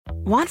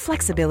Want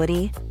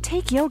flexibility?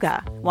 Take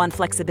yoga. Want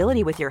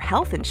flexibility with your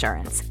health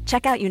insurance?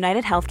 Check out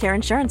United Healthcare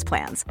Insurance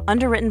Plans.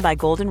 Underwritten by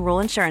Golden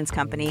Rule Insurance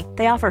Company,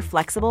 they offer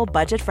flexible,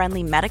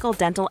 budget-friendly medical,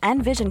 dental,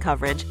 and vision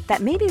coverage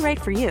that may be right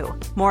for you.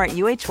 More at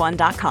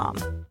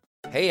uh1.com.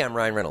 Hey, I'm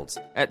Ryan Reynolds.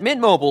 At Mint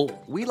Mobile,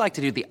 we like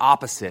to do the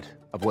opposite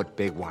of what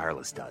Big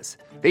Wireless does.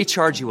 They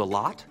charge you a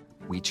lot.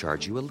 We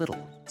charge you a little.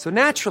 So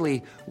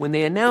naturally, when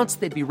they announced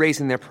they'd be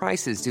raising their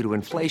prices due to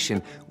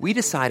inflation, we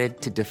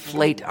decided to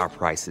deflate our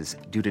prices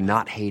due to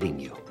not hating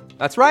you.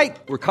 That's right.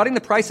 We're cutting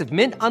the price of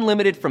Mint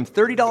Unlimited from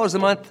 $30 a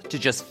month to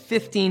just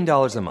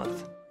 $15 a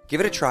month. Give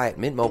it a try at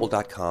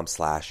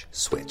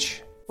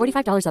mintmobile.com/switch.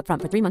 $45 up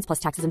front for 3 months plus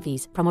taxes and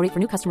fees. Promo rate for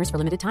new customers for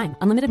limited time.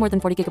 Unlimited more than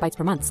 40 gigabytes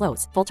per month.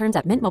 Slows full terms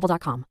at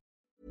mintmobile.com.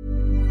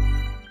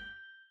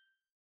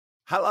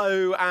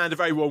 Hello and a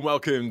very warm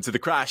welcome to the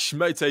Crash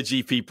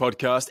MotoGP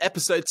podcast,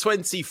 episode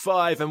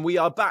 25, and we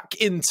are back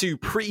into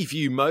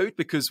preview mode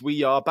because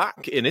we are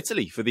back in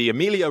Italy for the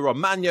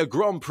Emilia-Romagna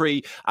Grand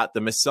Prix at the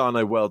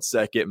Misano World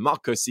Circuit.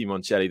 Marco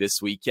Simoncelli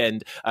this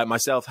weekend,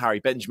 myself, Harry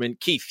Benjamin,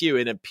 Keith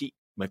Ewan and Pete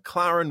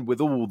McLaren with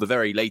all the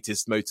very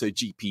latest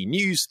MotoGP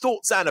news,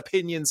 thoughts and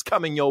opinions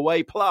coming your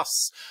way,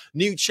 plus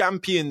new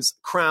champions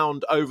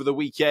crowned over the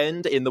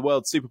weekend in the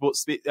World Supersport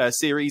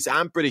Series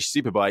and British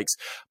Superbikes,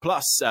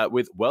 plus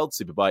with World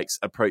Superbikes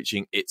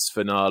approaching its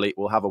finale.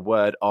 We'll have a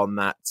word on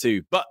that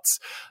too. But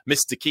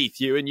Mr. Keith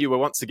Ewan, you were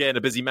once again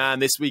a busy man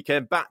this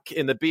weekend, back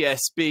in the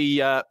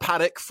BSB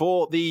paddock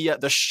for the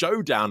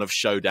showdown of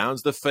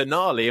showdowns, the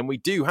finale, and we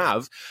do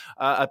have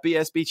a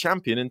BSB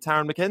champion in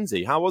Taryn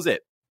McKenzie. How was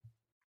it?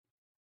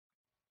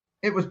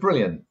 It was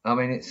brilliant. I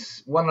mean,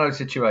 it's one of those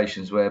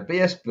situations where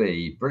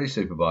BSB, British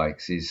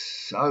Superbikes, is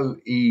so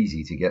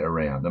easy to get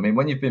around. I mean,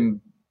 when you've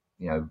been,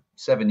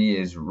 7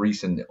 years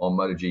recent on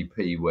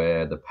MotoGP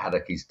where the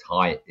paddock is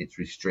tight, it's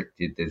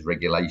restricted, there's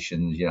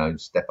regulations,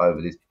 step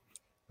over this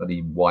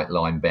bloody white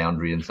line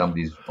boundary and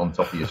somebody's on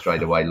top of you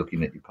straight away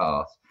looking at your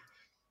path.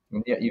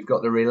 And yet you've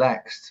got the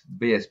relaxed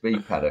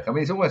BSB paddock. I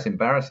mean, it's almost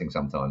embarrassing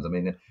sometimes. I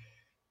mean,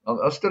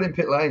 I stood in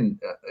pit lane,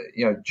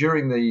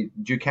 during the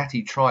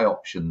Ducati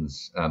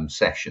tri-options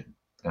session,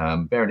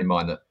 bearing in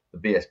mind that the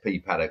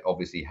BSP paddock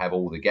obviously have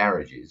all the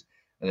garages,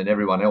 and then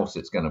everyone else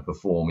that's going to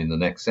perform in the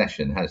next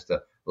session has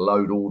to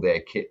load all their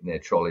kit and their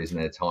trolleys and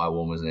their tyre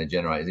warmers and their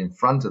generators in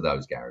front of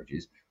those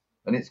garages.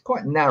 And it's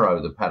quite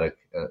narrow, the paddock,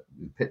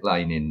 pit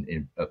lane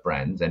in at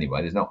Brands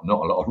anyway. There's not a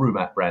lot of room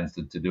at Brands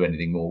to do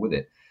anything more with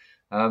it.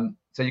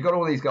 So you've got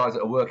all these guys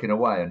that are working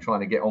away and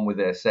trying to get on with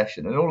their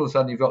session, and all of a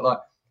sudden you've got like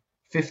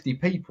 50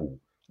 people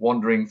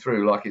wandering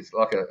through like it's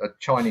like a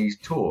Chinese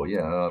tour,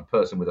 a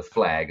person with a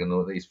flag and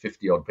all these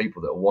 50 odd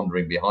people that are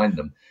wandering behind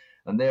them.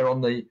 And they're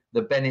on the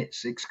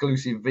Bennett's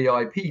exclusive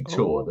VIP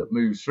tour that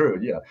moves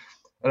through.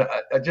 And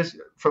I just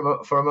from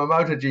a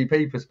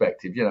MotoGP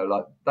perspective,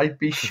 like they'd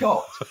be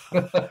shot.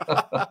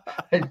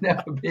 They'd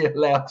never be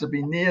allowed to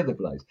be near the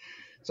place.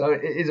 So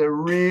it is a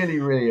really,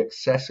 really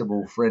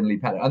accessible, friendly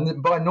paddock.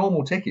 And by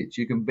normal tickets,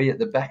 you can be at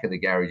the back of the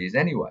garages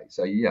anyway.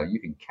 So, you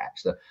can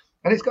catch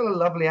and it's got a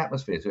lovely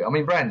atmosphere to it. I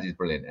mean, Brands is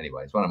brilliant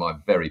anyway. It's one of my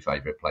very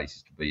favourite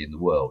places to be in the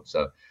world.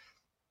 So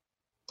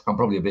I'm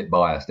probably a bit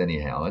biased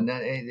anyhow. And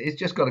it's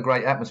just got a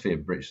great atmosphere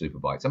of British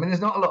Superbikes. I mean, there's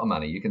not a lot of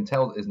money. You can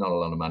tell that there's not a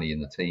lot of money in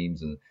the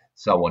teams and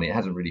so on. It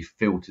hasn't really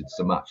filtered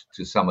so much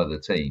to some of the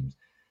teams.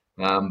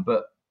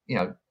 But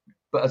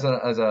as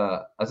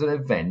an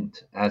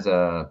event, as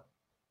a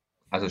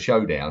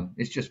showdown,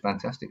 it's just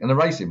fantastic. And the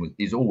racing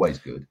is always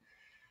good.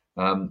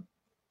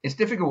 It's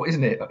difficult,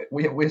 isn't it?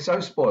 We're so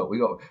spoiled. We've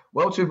got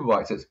World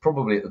Superbikes that's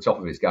probably at the top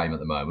of its game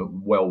at the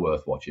moment, well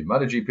worth watching.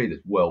 MotoGP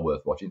that's well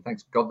worth watching.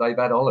 Thanks God they've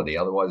had holiday,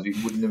 otherwise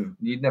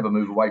you'd never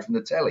move away from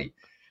the telly.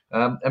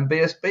 And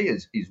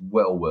BSB is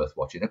well worth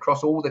watching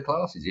across all the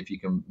classes if you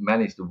can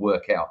manage to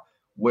work out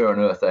where on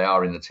earth they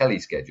are in the telly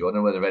schedule. I don't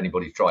know whether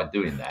anybody's tried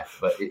doing that,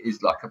 but it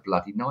is like a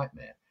bloody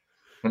nightmare.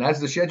 And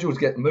as the schedules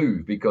get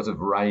moved because of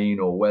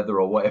rain or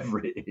weather or whatever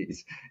it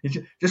is,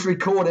 you just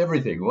record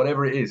everything,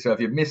 whatever it is. So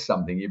if you miss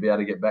something, you'll be able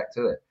to get back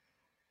to it.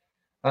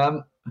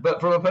 But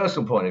from a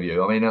personal point of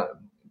view, I mean,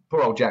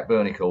 poor old Jack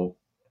Bernicle,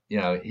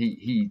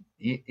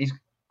 he's.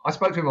 I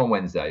spoke to him on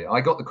Wednesday.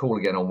 I got the call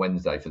again on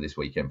Wednesday for this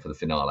weekend for the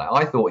finale.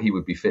 I thought he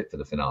would be fit for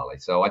the finale.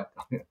 So I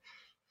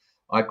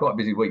had quite a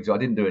busy week, so I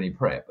didn't do any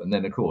prep. And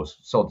then, of course,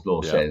 Sod's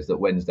Law says that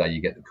Wednesday you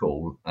get the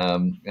call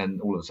and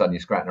all of a sudden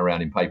you're scratching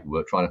around in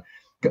paperwork trying to,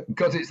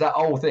 because it's that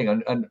whole thing,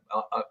 and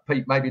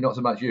Pete, maybe not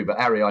so much you, but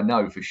Harry, I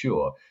know for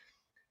sure,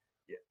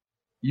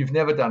 you've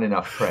never done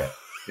enough prep.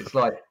 It's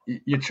like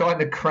you're trying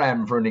to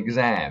cram for an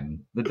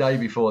exam the day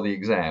before the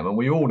exam, and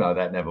we all know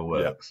that never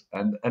works.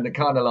 Yeah. And it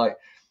kind of like,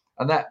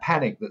 and that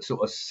panic that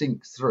sort of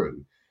sinks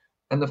through.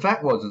 And the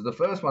fact was, the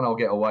first one I'll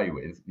get away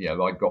with,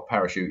 I got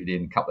parachuted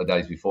in a couple of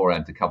days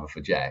beforehand to cover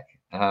for Jack,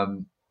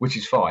 which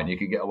is fine. You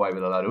can get away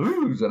with a load of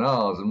oohs and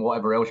ahs and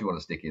whatever else you want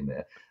to stick in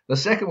there. The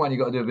second one, you've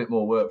got to do a bit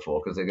more work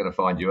for because they're going to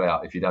find you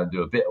out if you don't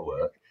do a bit of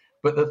work.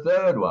 But the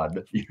third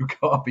one, you've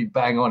got to be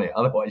bang on it.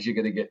 Otherwise, you're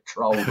going to get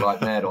trolled like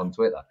mad on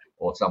Twitter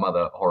or some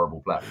other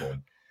horrible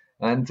platform.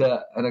 And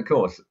of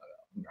course,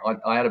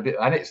 I had a bit,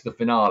 and it's the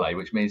finale,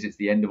 which means it's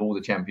the end of all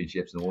the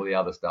championships and all the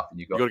other stuff, and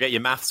you've got to get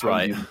your maths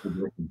right.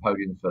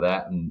 Podiums for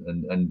that,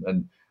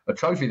 and a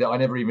trophy that I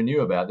never even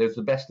knew about. There's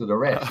the best of the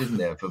rest, isn't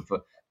there? For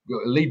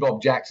Lee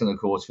Bob Jackson, of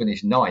course,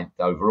 finished 9th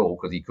overall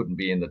because he couldn't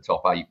be in the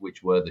top 8,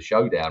 which were the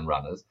showdown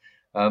runners.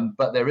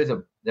 But there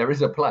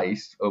is a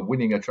place of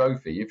winning a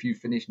trophy if you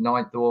finish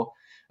 9th or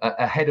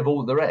ahead of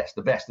all the rest,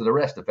 the best of the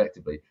rest,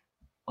 effectively.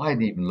 I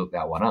hadn't even looked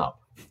that one up.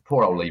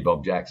 Poor old Lee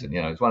Bob Jackson.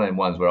 It's one of them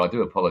ones where I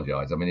do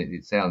apologise. I mean,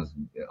 it sounds,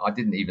 I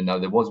didn't even know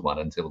there was one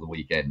until the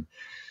weekend.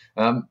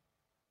 And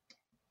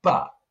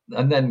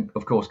then,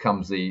 of course,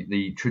 comes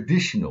the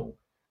traditional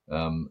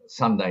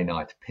Sunday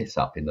night piss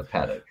up in the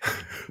paddock,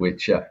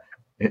 which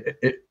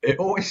it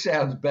always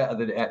sounds better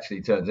than it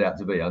actually turns out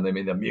to be. I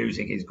mean, the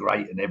music is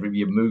great and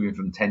you're moving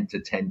from tent to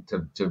tent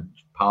to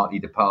party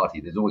to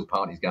party. There's always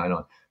parties going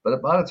on.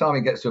 But by the time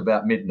it gets to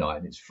about midnight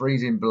and it's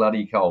freezing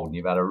bloody cold and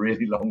you've had a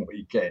really long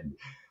weekend,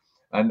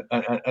 and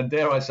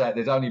dare I say it,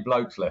 there's only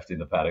blokes left in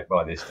the paddock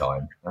by this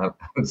time.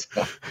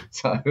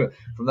 So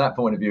from that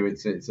point of view,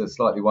 it's a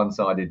slightly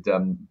one-sided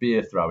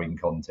beer throwing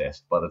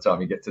contest by the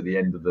time you get to the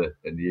end of the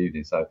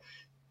evening. So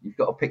you've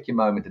got to pick your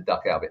moment to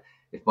duck out of it.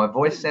 If my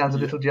voice sounds a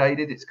little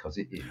jaded, it's because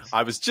it is.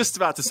 I was just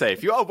about to say,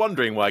 if you are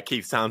wondering why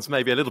Keith sounds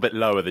maybe a little bit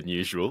lower than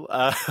usual,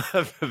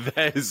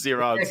 there's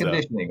your answer. Air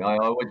conditioning. I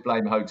always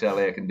blame hotel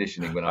air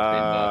conditioning when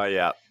I've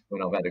been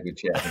when I've had a good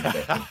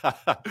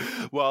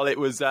chat. Well, it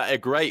was a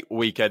great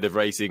weekend of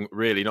racing,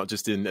 really, not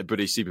just in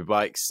British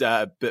Superbikes,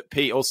 but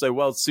Pete, also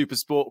World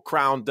Supersport,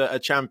 crowned a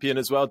champion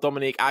as well.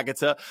 Dominique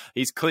Aegerter,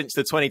 he's clinched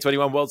the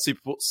 2021 World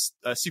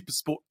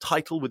Supersport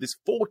title with his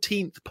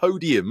 14th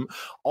podium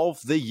of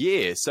the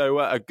year. So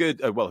a good,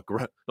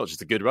 not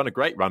just a good run, a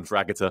great run for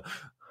Aegerter.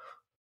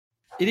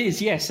 It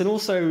is, yes, and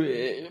also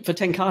for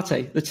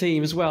Tenkate, the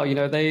team as well.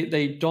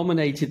 They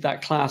dominated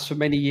that class for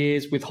many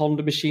years with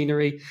Honda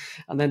machinery,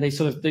 and then they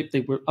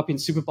were up in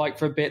Superbike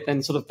for a bit.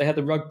 Then they had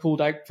the rug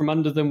pulled out from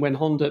under them when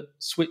Honda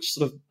switched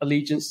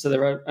allegiance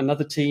to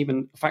another team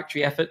and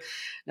factory effort.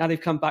 Now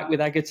they've come back with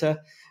Aegerter.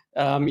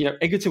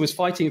 Aegerter was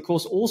fighting, of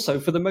course, also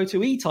for the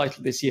Moto E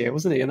title this year,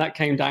 wasn't he? And that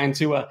came down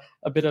to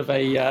a bit of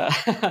a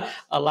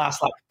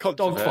last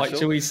dogfight,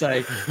 shall we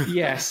say?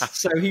 Yes.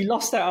 So he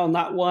lost out on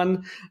that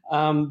one,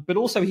 but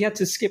also he had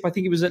to skip. I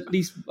think it was at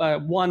least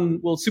one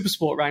World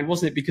Supersport round,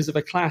 wasn't it, because of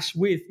a clash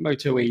with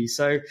Moto E?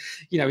 So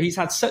he's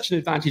had such an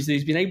advantage that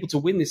he's been able to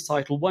win this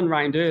title one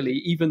round early,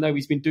 even though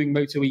he's been doing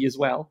Moto E as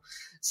well.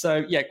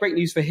 So, yeah, great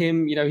news for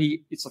him.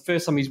 It's the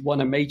first time he's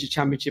won a major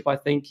championship, I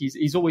think. He was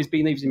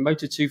in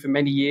Moto2 for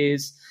many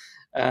years.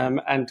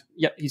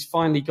 He's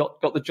finally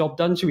got the job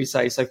done, shall we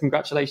say. So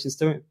congratulations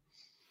to him.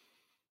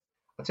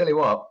 I tell you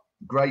what,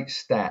 great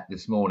stat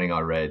this morning I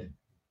read.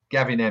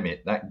 Gavin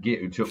Emmett, that git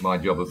who took my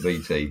job at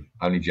BT.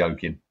 Only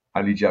joking.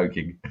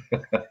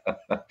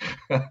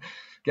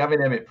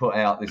 Gavin Emmett put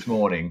out this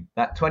morning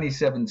that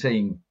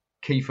 2017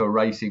 Kiefer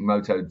Racing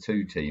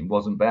Moto2 team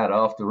wasn't bad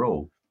after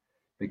all,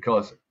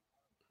 because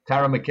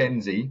Tara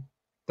McKenzie,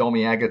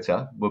 Domi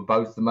Aegerter were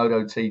both the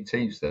Moto2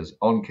 teamsters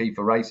on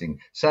Kiefer Racing.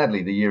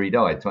 Sadly, the year he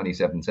died,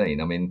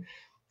 2017. I mean,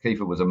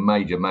 Kiefer was a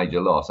major,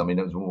 major loss. I mean,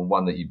 it was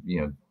one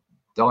that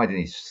died in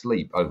his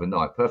sleep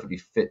overnight. Perfectly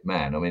fit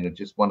man. I mean,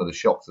 just one of the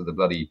shocks of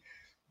the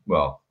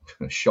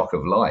shock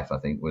of life, I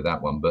think, with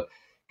that one. But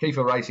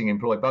Kiefer Racing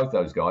employed both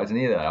those guys, and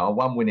here they are,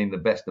 one winning the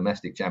best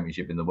domestic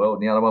championship in the world,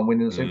 and the other one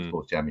winning the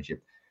Supersports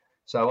Championship.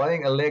 So I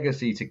think a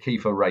legacy to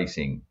Kiefer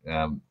Racing.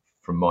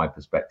 From my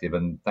perspective,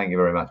 and thank you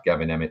very much,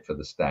 Gavin Emmett, for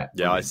the stat.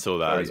 Yeah, I saw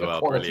that as well.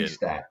 Quality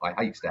stat. I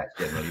hate stats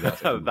generally.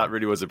 That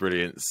really was a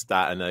brilliant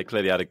stat, and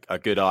clearly had a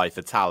good eye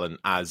for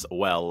talent as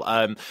well.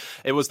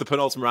 It was the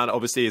penultimate round,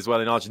 obviously, as well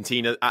in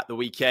Argentina at the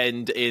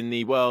weekend in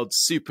the World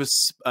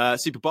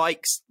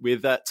Superbikes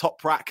with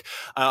Toprak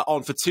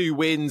on for 2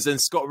 wins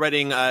and Scott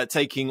Redding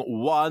taking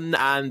 1.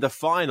 And the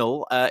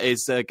final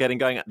is getting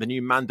going at the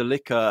new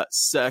Mandalika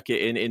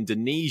circuit in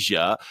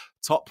Indonesia.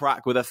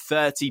 Toprak with a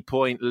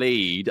 30-point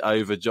lead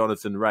over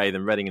Jonathan Ray,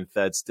 then Redding in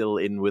third, still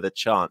in with a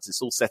chance.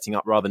 It's all setting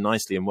up rather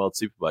nicely in World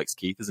Superbikes,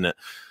 Keith, isn't it?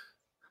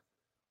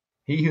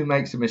 He who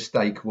makes a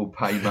mistake will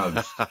pay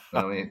most.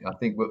 I mean, I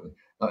think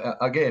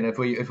again, if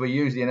we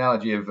use the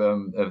analogy of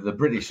the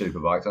British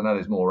Superbikes, I know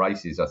there's more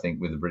races, I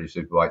think, with the British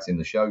Superbikes in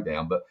the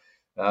showdown, but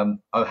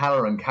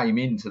O'Halloran came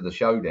into the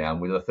showdown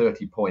with a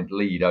 30-point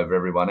lead over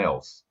everyone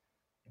else,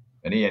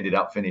 and he ended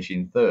up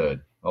finishing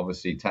third.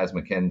 Obviously, Taz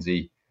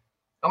McKenzie.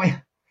 I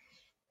mean,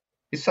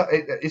 it's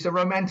a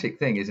romantic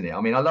thing, isn't it?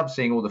 I mean, I love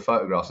seeing all the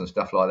photographs and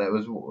stuff like that.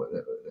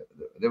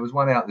 There was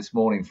one out this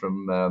morning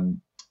from,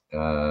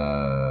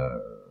 I'll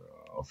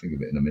think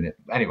of it in a minute.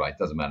 Anyway, it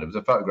doesn't matter. It was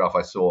a photograph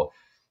I saw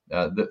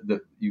that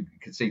you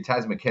could see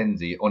Taz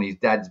McKenzie on his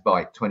dad's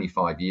bike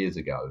 25 years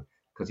ago,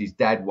 because his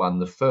dad won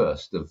the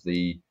first of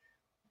the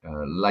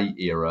late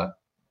era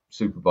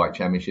Superbike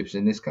championships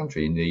in this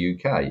country, in the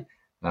UK.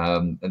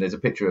 And there's a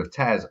picture of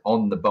Taz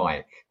on the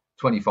bike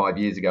 25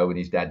 years ago when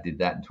his dad did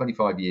that, and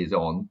 25 years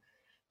on,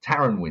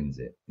 Taron wins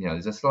it.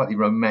 There's a slightly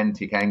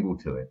romantic angle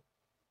to it.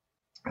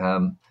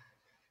 Of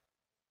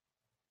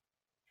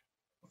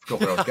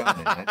forgot where I was going.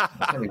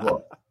 I tell you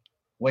what,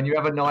 when you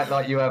have a night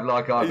like you have,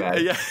 like I've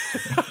had, Yeah.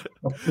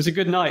 It was a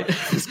good night.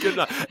 It's good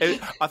enough.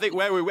 I think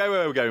where we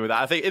were going with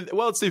that, I think in the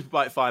World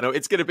Superbike final,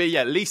 it's going to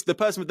be least the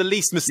person with the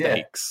least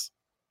mistakes.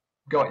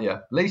 Got you.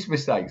 Least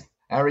mistakes.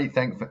 Harry,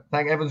 thank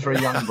heavens for a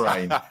young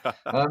brain.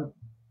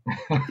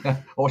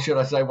 Or should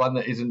I say one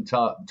that isn't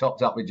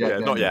topped up with Jack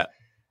Daniels? Not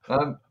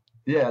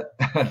yet.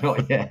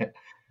 Not yet.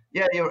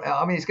 Yeah,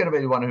 it's going to be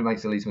the one who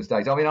makes the least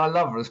mistakes. I mean, I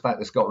love the fact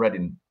that Scott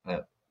Redding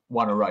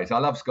won a race. I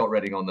love Scott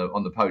Redding on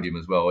the podium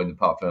as well in the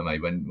Parc Fermé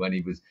when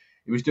he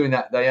was doing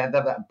that. They had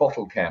that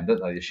bottle cam,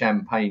 don't they? The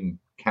champagne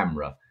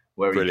camera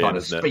where he kind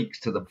of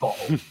speaks to the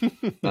bottle.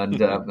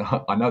 And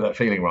I know that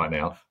feeling right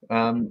now.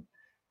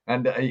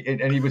 And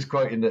he was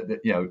quoting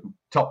that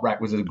Top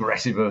Rack was as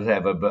aggressive as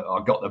ever, but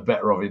I got the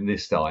better of him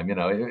this time.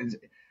 It's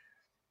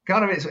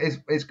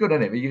good,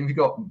 isn't it? You've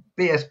got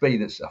BSB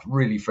that's a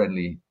really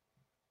friendly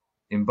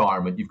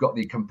environment. You've got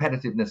the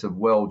competitiveness of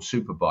World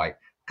Superbike,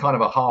 kind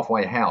of a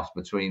halfway house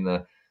between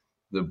the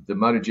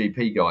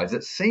MotoGP guys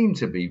that seem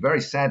to be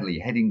very sadly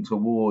heading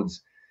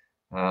towards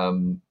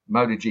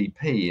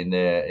MotoGP in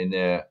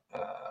their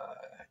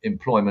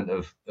employment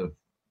of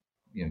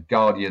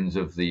guardians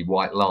of the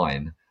white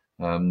line.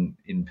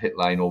 In pit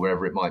lane or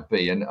wherever it might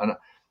be. And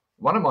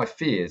one of my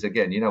fears,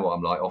 again, you know what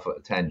I'm like, off at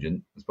a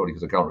tangent, it's probably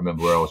because I can't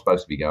remember where I was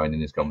supposed to be going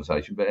in this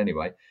conversation, but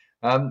anyway,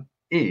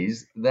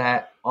 is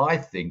that I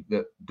think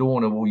that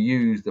Dorna will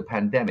use the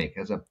pandemic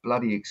as a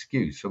bloody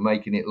excuse for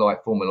making it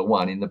like Formula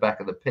One in the back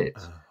of the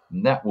pits.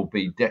 And that will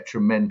be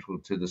detrimental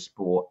to the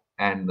sport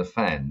and the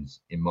fans,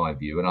 in my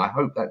view. And I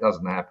hope that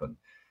doesn't happen.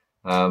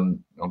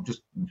 I'm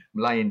just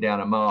laying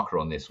down a marker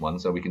on this one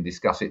so we can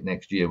discuss it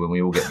next year when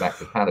we all get back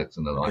to paddocks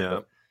and the like. Yeah.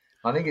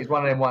 I think it's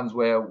one of them ones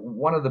where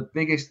one of the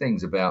biggest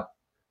things about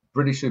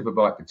British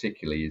Superbike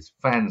particularly is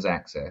fans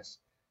access.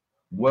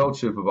 World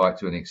Superbike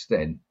to an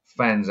extent,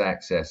 fans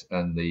access,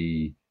 and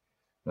the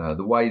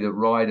way that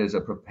riders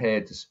are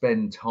prepared to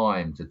spend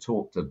time to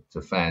talk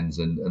to fans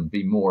and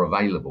be more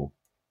available.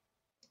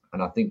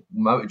 And I think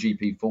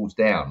MotoGP falls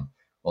down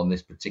on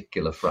this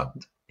particular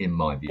front, in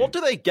my view. What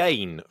do they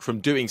gain from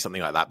doing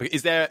something like that?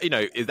 Is there,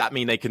 does that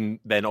mean they can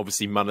then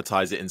obviously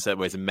monetize it in certain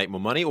ways and make more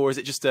money, or is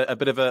it just a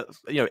bit of a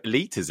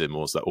elitism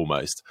or so,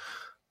 almost?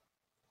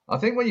 I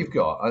think what you've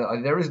got,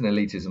 there is an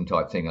elitism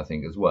type thing, I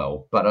think, as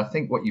well. But I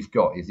think what you've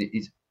got is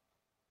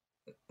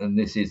and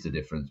this is the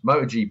difference.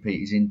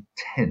 MotoGP is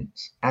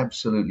intense,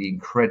 absolutely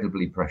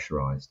incredibly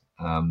pressurized.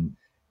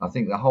 I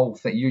think the whole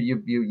thing,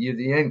 you're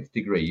the nth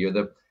degree, you're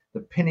the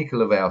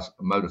pinnacle of our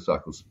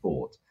motorcycle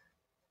sport.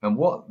 And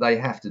what they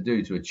have to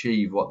do to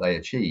achieve what they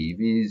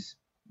achieve is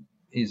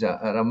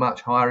at a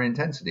much higher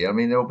intensity. I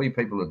mean, there will be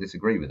people who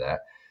disagree with that.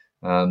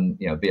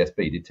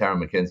 BSB, did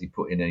Taryn McKenzie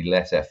put in any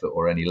less effort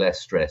or any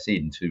less stress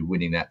into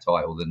winning that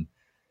title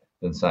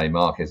than say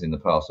Marquez in the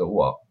past, or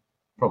what?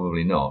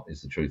 Probably not,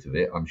 is the truth of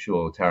it. I'm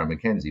sure Taryn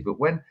McKenzie. But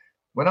when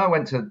I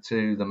went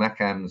to the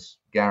Macam's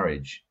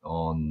garage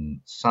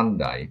on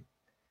Sunday,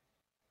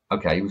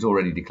 okay, he was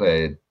already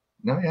declared.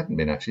 No, he hadn't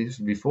been actually. This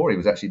was before he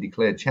was actually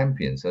declared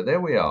champion. So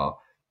there we are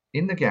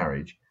in the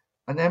garage,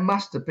 and there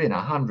must have been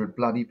 100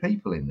 bloody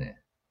people in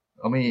there.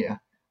 I mean,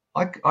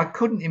 I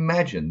couldn't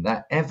imagine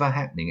that ever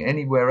happening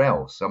anywhere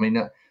else. I mean,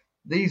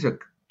 these are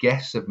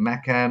guests of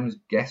Macam's,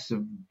 guests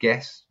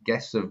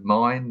of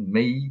mine,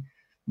 me.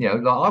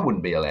 Like I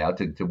wouldn't be allowed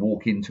to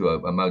walk into a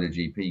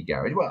MotoGP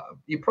garage. Well,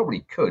 you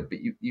probably could, but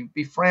you'd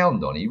be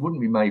frowned on. You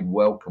wouldn't be made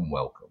welcome.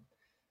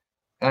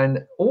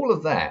 And all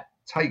of that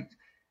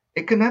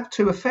it can have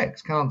two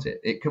effects, can't it?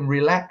 It can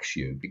relax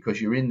you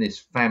because you're in this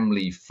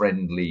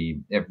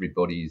family-friendly,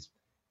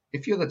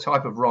 if you're the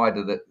type of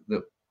rider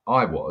that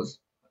I was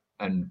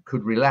and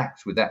could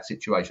relax with that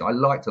situation. I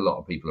liked a lot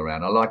of people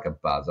around. I like a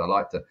buzz. I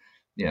like to,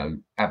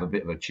 have a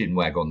bit of a chin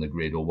wag on the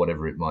grid or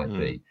whatever it might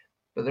be.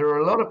 But there are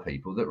a lot of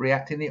people that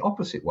react in the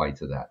opposite way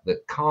to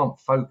that can't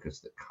focus,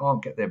 that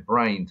can't get their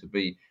brain to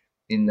be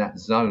in that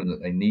zone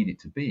that they need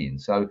it to be in.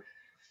 So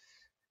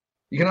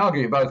you can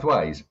argue it both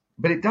ways.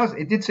 But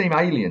it did seem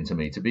alien to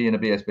me to be in a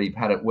BSB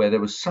paddock where there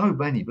were so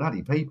many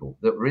bloody people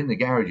that were in the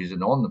garages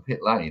and on the pit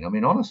lane. I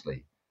mean,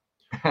 honestly,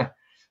 I'm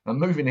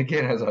moving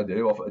again as I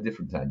do off at a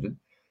different tangent.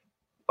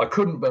 I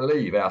couldn't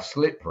believe how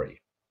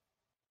slippery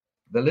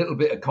the little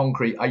bit of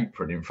concrete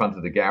apron in front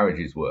of the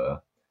garages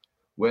were,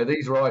 where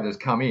these riders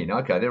come in.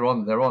 Okay, they're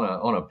on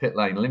a pit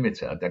lane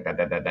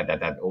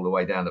limiter, all the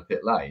way down the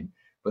pit lane.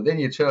 But then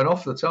you turn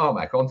off the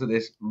tarmac onto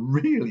this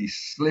really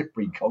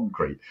slippery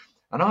concrete.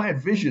 And I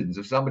had visions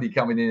of somebody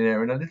coming in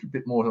there in a little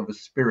bit more of a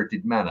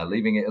spirited manner,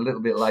 leaving it a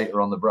little bit later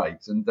on the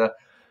brakes and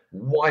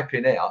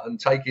wiping out and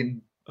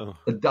taking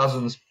a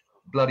dozen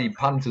bloody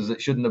punters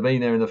that shouldn't have been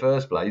there in the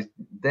first place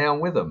down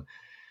with them.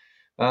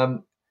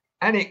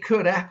 And it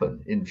could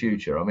happen in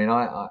future. I mean,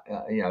 I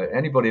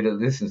anybody that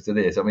listens to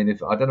this, I mean,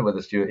 I don't know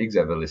whether Stuart Higgs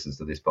ever listens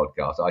to this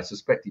podcast. I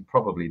suspect he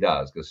probably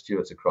does because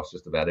Stuart's across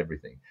just about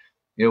everything.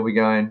 He'll be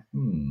going,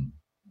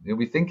 he'll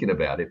be thinking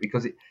about it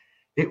because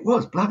it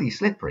was bloody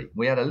slippery.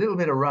 We had a little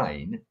bit of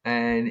rain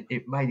and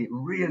it made it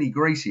really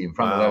greasy in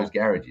front of those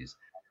garages.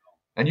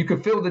 And you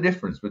could feel the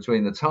difference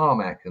between the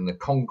tarmac and the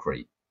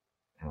concrete.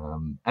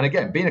 And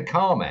again, being a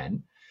car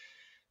man,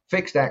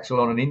 fixed axle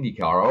on an Indy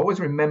car, I always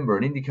remember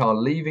an Indy car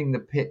leaving the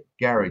pit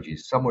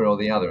garages somewhere or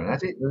the other. And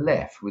as it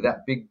left with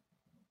that big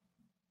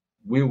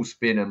wheel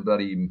spin and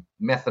bloody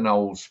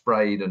methanol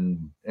sprayed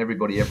and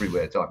everybody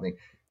everywhere type thing,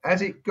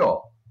 as it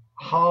got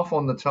half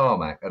on the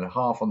tarmac and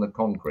half on the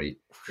concrete,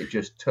 it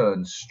just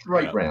turned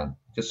straight round,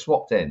 just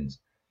swapped ends.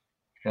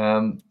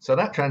 So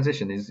that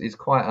transition is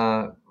quite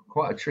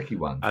a tricky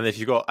one. And if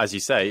you've got, as you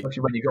say,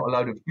 especially when you've got a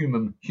load of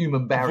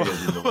human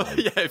barriers in the way.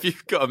 Yeah, if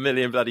you've got 1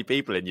 million bloody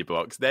people in your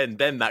box, then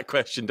that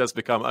question does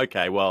become,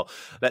 okay, well,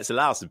 let's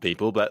allow some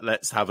people, but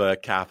let's have a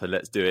cap and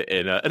let's do it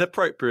in an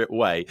appropriate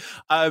way.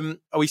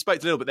 We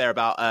spoke a little bit there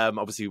about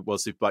obviously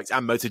World Superbikes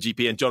and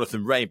MotoGP, and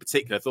Jonathan Rea in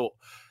particular. I thought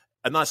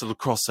a nice little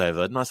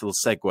crossover, a nice little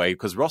segue,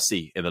 because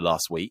Rossi in the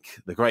last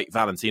week, the great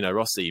Valentino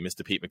Rossi,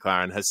 Mr. Pete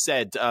McLaren, has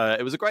said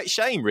it was a great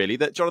shame, really,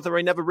 that Jonathan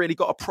Rea never really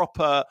got a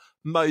proper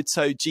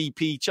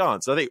MotoGP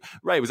chance. I think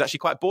Rea was actually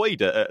quite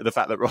buoyed at the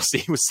fact that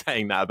Rossi was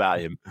saying that about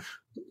him.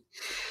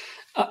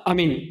 I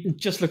mean,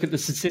 just look at the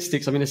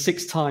statistics. I mean, a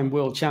 6-time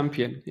world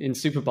champion in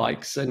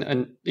superbikes,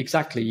 and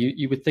exactly,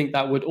 you would think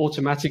that would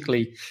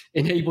automatically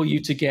enable you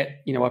to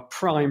get, a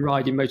prime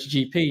ride in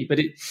MotoGP, but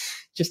it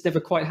just never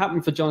quite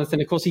happened for Jonathan.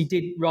 Of course, he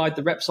did ride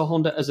the Repsol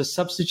Honda as a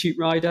substitute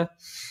rider,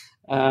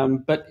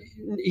 but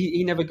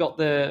he never got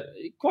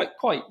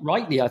quite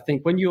rightly, I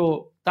think, when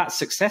you're that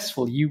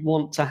successful, you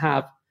want to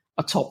have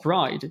a top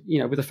ride,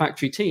 with a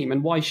factory team.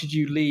 And why should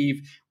you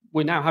leave?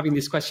 We're now having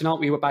this question,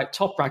 aren't we, about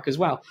Toprak as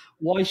well?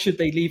 Why should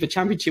they leave a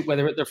championship where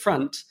they're at the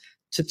front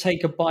to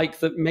take a bike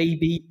that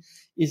maybe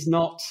is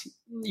not,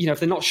 if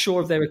they're not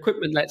sure of their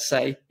equipment, let's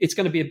say, it's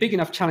going to be a big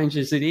enough challenge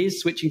as it is,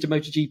 switching to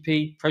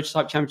MotoGP,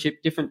 prototype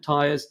championship, different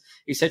tyres,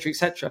 etc.,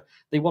 etc.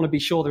 They want to be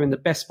sure they're in the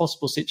best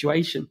possible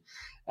situation.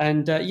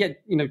 And yet,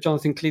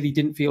 Jonathan clearly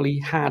didn't feel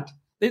he had.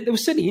 There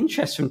was certainly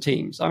interest from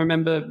teams. I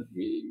remember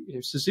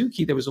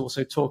Suzuki, there was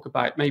also talk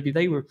about maybe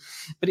they were,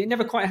 but it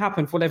never quite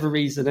happened for whatever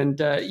reason. And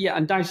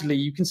undoubtedly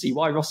you can see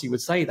why Rossi would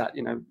say that.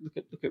 Look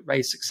at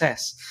Rea's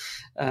success.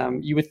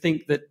 You would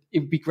think that it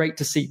would be great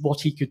to see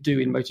what he could do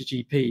in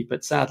MotoGP,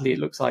 but sadly it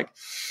looks like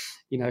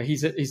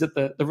he's at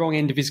the wrong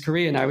end of his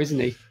career now, isn't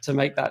he, to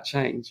make that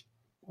change?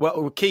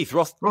 Well, Keith,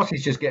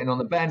 Rossi's just getting on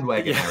the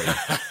bandwagon,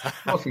 Harry.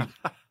 Rossi,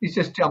 he's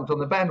just jumped on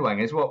the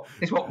bandwagon. It's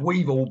what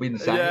we've all been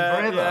saying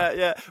forever.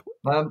 Yeah.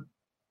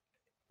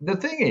 The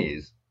thing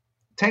is,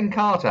 Ten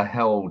Kate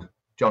held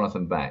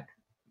Jonathan back.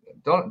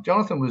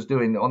 Jonathan was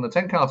doing, on the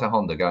Ten Kate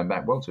Honda, going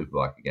back World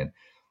Superbike again,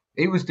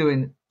 he was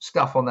doing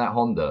stuff on that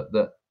Honda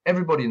that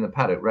everybody in the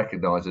paddock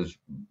recognised as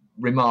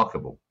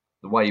remarkable,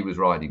 the way he was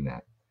riding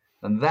that.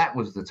 And that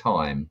was the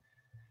time.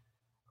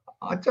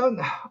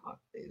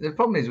 The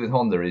problem is with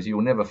Honda is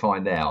you'll never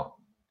find out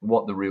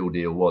what the real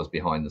deal was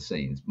behind the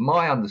scenes.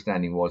 My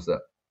understanding was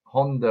that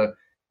Honda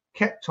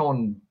kept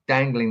on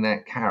dangling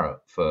that carrot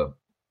for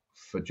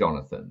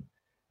Jonathan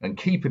and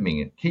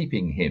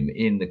keeping him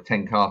in the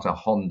Ten Kate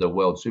Honda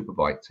World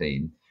Superbike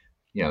team,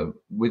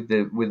 with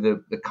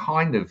the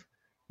kind of,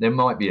 there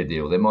might be a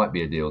deal, there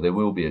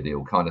will be a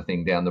deal kind of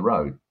thing down the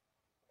road.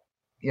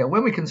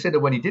 When we consider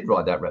when he did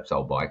ride that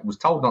Repsol bike, was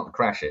told not to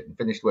crash it and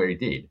finished where he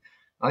did,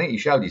 I think he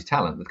showed his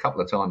talent the couple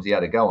of times he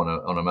had to go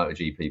on a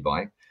MotoGP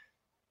bike.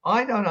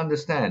 I don't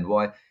understand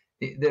why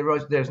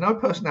there's no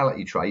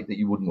personality trait that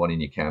you wouldn't want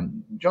in your camp.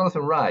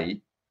 Jonathan Rea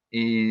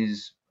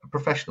is a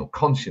professional,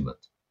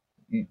 consummate.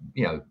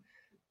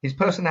 His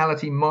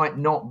personality might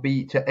not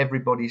be to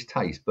everybody's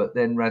taste, but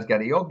then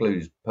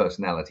Razgatlioglu's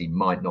personality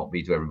might not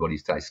be to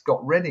everybody's taste. Scott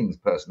Redding's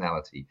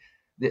personality,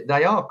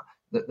 they are.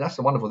 That's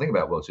the wonderful thing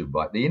about World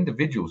Superbike. The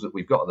individuals that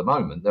we've got at the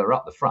moment that are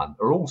up the front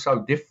are all so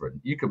different.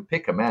 You can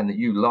pick a man that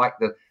you like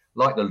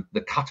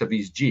the cut of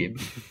his jib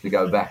to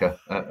go back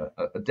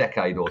a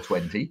decade or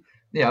 20.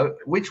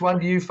 Which one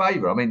do you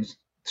favour? I mean,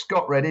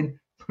 Scott Redding,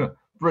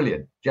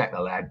 brilliant. Jack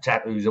the Lad,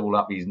 tattoos all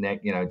up his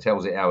neck,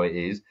 tells it how it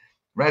is.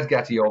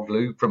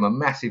 Razgatlioglu from a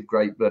massive,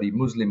 great bloody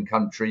Muslim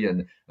country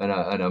and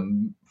a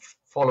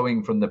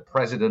following from the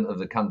president of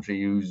the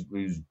country who's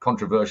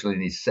controversial in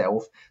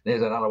himself.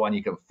 There's another one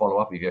you can follow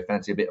up if you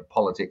fancy a bit of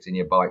politics in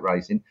your bike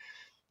racing.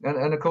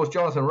 And of course,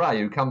 Jonathan Rea,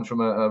 who comes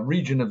from a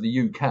region of the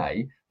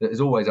UK that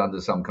is always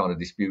under some kind of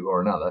dispute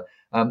or another,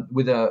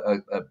 with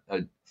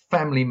a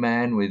family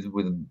man with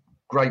a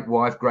great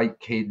wife, great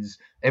kids,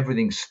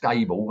 everything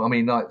stable. I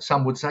mean, like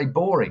some would say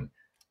boring.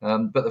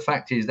 But the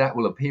fact is that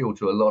will appeal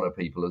to a lot of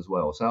people as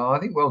well. So I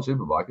think World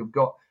Superbike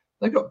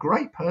they've got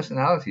great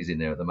personalities in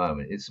there at the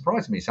moment. It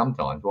surprises me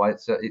sometimes why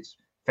it's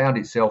found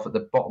itself at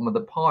the bottom of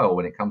the pile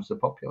when it comes to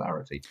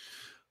popularity.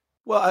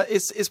 Well,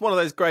 it's one of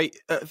those great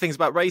things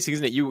about racing,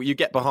 isn't it? You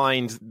get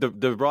behind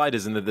the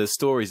riders and the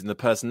stories and the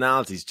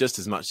personalities just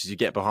as much as you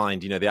get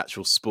behind, the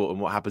actual sport and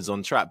what happens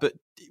on track. But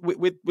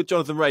with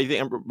Jonathan Rea,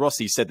 and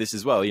Rossi said this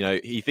as well,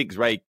 he thinks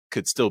Rea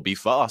could still be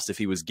fast if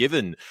he was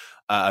given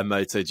a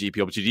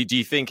MotoGP opportunity. Do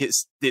you think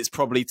it's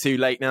probably too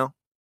late now?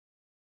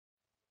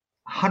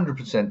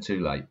 100%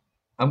 too late.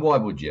 And why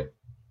would you?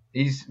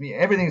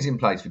 everything's in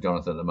place for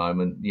Jonathan at the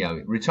moment. You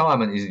know,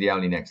 retirement is the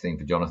only next thing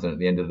for Jonathan at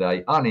the end of the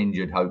day.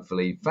 Uninjured,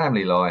 hopefully,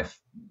 family life.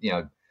 You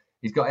know,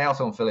 he's got a house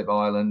on Phillip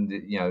Island.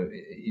 You know,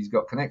 he's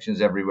got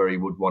connections everywhere he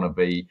would want to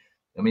be.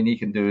 I mean, he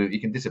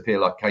can disappear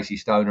like Casey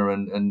Stoner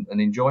and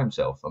enjoy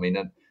himself. I mean,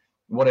 and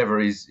whatever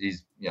his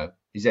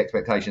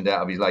expectations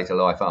out of his later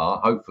life are,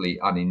 hopefully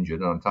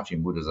uninjured, and I'm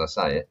touching wood as I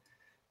say it.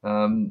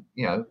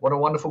 You know, what a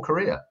wonderful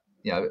career.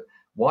 You know,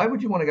 why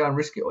would you want to go and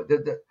risk it?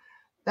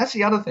 That's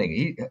the other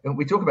thing.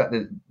 We talk about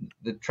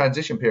the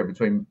transition period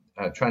between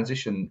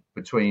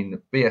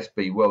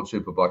BSB, World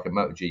Superbike, and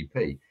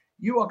MotoGP.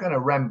 You are going to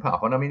ramp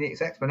up, and I mean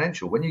it's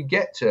exponential. When you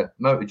get to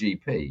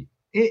MotoGP,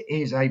 it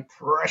is a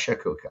pressure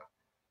cooker.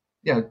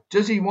 You know,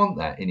 does he want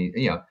that?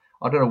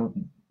 I don't know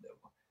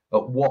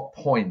at what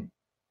point,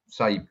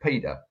 say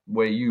Peter,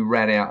 where you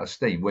ran out of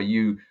steam, where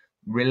you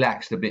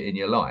relaxed a bit in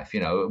your life.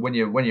 You know, when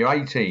you're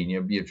 18,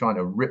 you're trying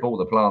to rip all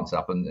the plants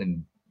up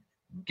and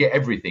get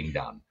everything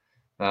done.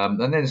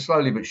 And then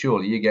slowly but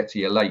surely you get to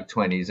your late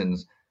 20s and,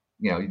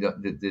 you know,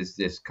 there's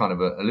this kind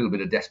of a little bit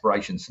of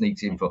desperation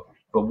sneaks in for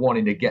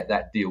wanting to get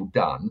that deal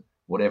done,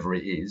 whatever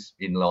it is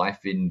in life,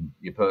 in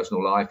your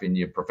personal life, in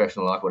your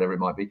professional life, whatever it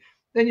might be.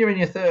 Then you're in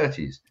your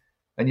 30s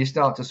and you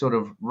start to sort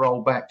of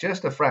roll back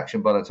just a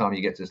fraction by the time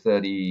you get to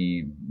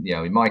 30. You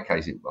know, in my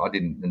case, I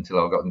didn't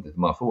until I got into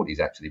my 40s,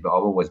 actually, but I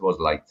always was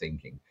late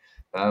thinking.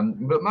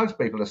 But most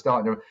people are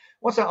starting to.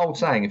 What's that old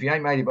saying? If you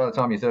ain't made it by the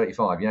time you're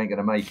 35, you ain't going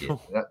to make it.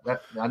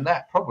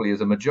 That probably,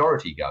 as a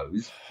majority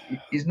goes,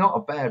 is not a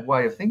bad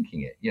way of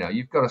thinking it. You know,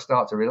 you've got to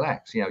start to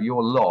relax. You know,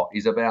 your lot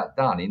is about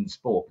done in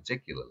sport,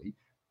 particularly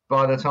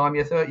by the time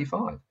you're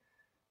 35.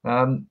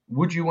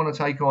 Would you want to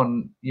take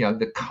on, you know,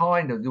 the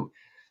kind of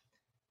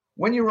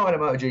when you ride a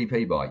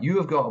MotoGP bike, you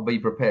have got to be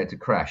prepared to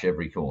crash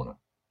every corner.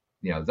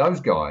 You know, those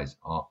guys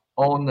are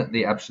on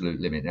the absolute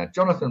limit. Now,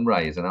 Jonathan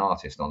Rea is an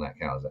artist on that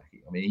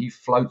Kawasaki. I mean, he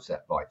floats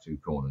that bike through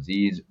corners.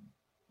 He is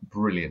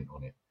brilliant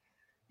on it.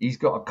 He's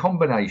got a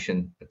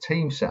combination, a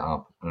team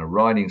setup, and a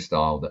riding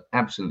style that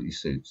absolutely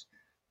suits.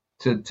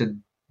 To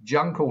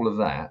junk all of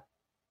that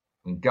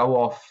and go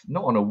off,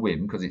 not on a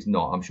whim, because it's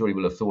not, I'm sure he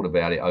will have thought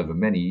about it over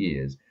many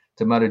years,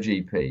 to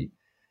MotoGP.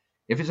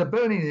 If it's a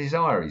burning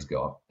desire he's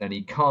got and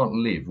he can't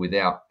live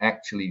without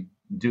actually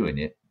doing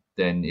it,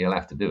 then he'll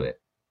have to do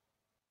it.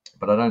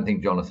 But I don't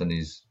think Jonathan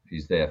is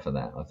there for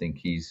that. I think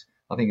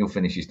he'll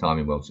finish his time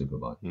in World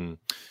Superbike.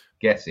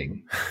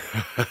 Guessing.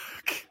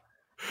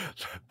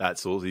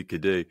 That's all he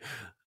could do.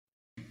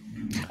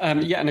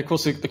 Yeah, and of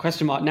course the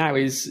question mark now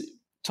is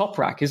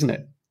Toprak, isn't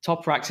it?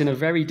 Toprak's in a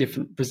very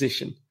different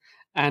position.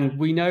 And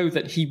we know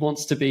that he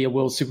wants to be a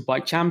World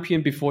Superbike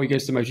champion before he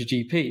goes to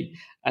MotoGP.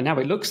 And now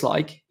it looks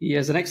like he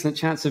has an excellent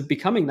chance of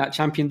becoming that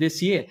champion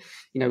this year.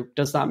 You know,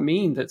 does that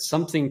mean that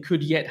something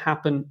could yet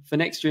happen for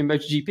next year in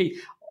MotoGP?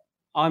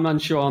 I'm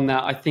unsure on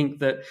that. I think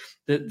that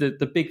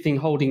the big thing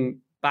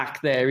holding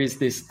back there is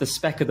the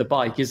spec of the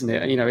bike, isn't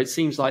it? You know, it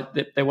seems like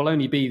there will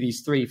only be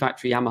these 3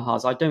 factory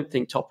Yamahas. I don't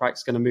think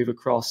Toprak's going to move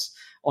across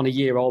on a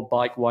year-old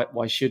bike.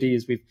 Why should he?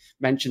 As we've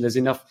mentioned, there's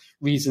enough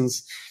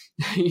reasons,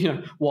 you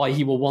know, why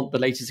he will want the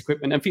latest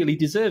equipment and feel he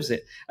deserves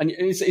it. And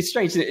it's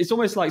strange. It's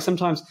almost like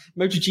sometimes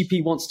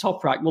MotoGP wants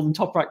Toprak more than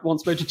Toprak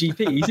wants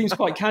MotoGP. He seems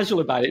quite casual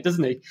about it,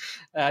 doesn't he?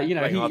 You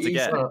know, hard to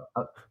get.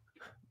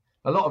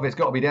 A lot of it's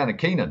got to be down to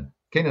Kenan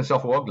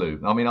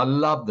Sofuoglu. I mean, I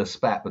love the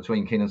spat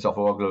between Kenan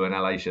Sofuoglu and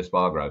Aleix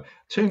Espargaro.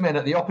 2 men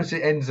at the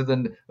opposite ends of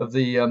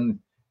the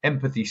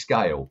empathy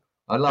scale.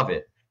 I love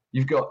it.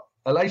 You've got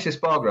Aleix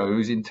Espargaro,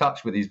 who's in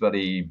touch with his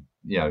buddy,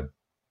 you know,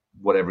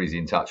 whatever he's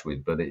in touch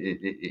with, but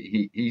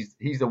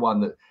he's the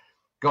one that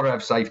got to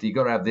have safety,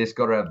 got to have this,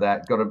 got to have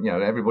that, got to, you know,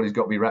 everybody's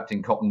got to be wrapped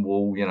in cotton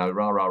wool, you know,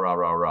 rah rah rah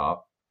rah rah.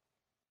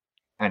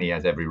 And he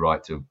has every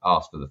right to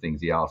ask for the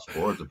things he asks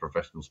for as a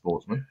professional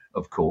sportsman,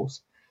 of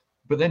course.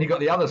 But then you've got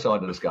the other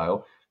side of the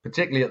scale,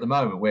 particularly at the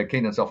moment where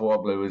Kenan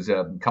Sofuoglu has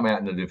come out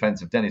in the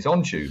defence of Dennis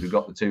Onchu, who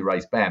got the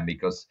 2-race ban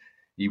because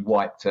he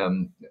wiped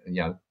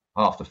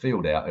half the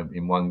field out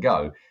in one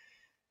go.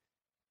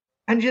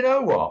 And you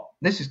know what?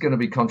 This is going to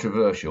be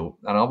controversial,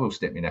 and I will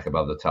stick my neck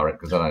above the turret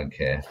because I don't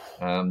care.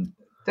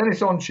 Dennis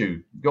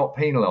Onchu got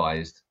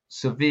penalised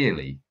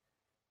severely,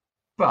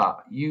 but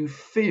you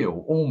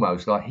feel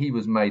almost like he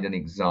was made an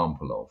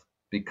example of,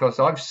 because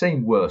I've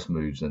seen worse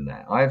moves than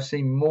that. I have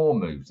seen more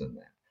moves than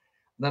that.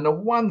 Then the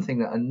one thing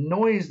that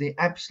annoys the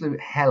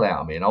absolute hell out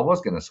of me, and I was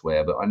going to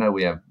swear, but I know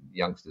we have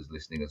youngsters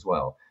listening as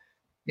well,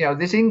 you know,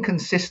 this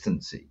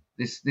inconsistency,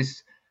 this,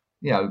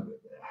 you know,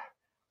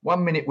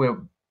 1 minute we're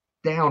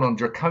down on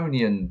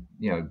draconian,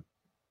 you know,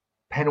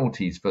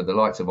 penalties for the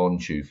likes of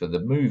Onchu for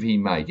the move he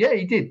made. Yeah,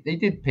 he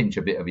did pinch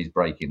a bit of his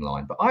braking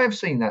line, but I have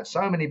seen that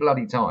so many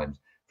bloody times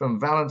from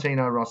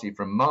Valentino Rossi,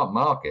 from Marc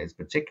Marquez,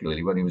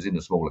 particularly when he was in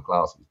the smaller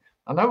classes.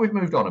 I know we've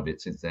moved on a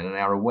bit since then, and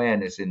our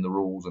awareness in the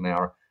rules and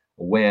our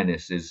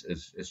awareness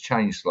has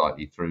changed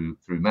slightly through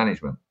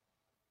management.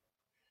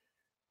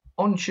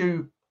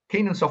 Onchu,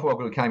 Kenan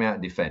Sofuoglu came out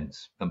in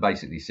defence and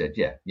basically said,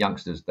 yeah,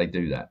 youngsters, they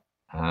do that.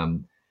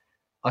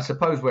 I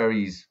suppose where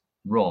he's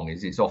wrong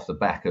is it's off the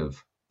back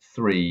of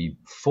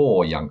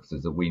 4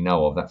 youngsters that we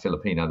know of. That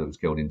Filipino that was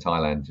killed in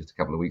Thailand just a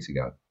couple of weeks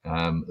ago,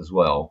 as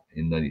well,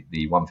 in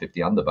the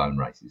 150 underbone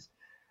races.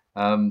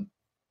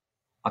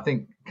 I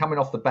think coming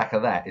off the back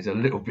of that is a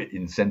little bit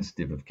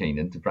insensitive of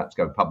Keenan to perhaps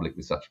go public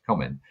with such a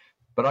comment.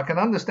 But I can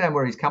understand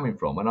where he's coming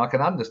from, and I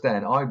can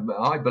understand.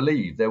 I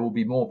believe there will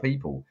be more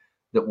people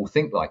that will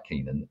think like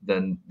Keenan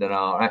than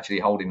are actually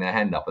holding their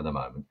hand up at the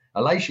moment.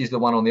 Alessi is the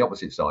one on the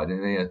opposite side,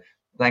 and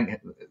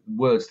thank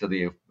words to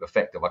the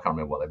effect of, I can't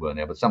remember what they were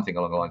now, but something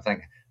along the line.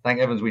 Thank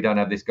heavens we don't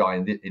have this guy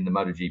in the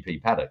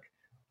MotoGP paddock.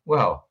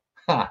 Well,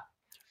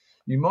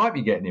 you might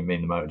be getting him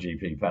in the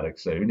MotoGP paddock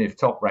soon if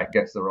Toprak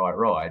gets the right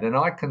ride. And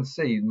I can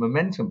see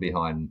momentum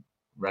behind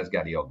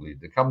Razgatlioglu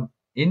to come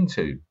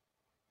into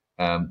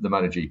the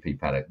MotoGP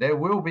paddock. There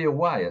will be a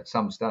way at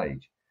some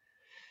stage.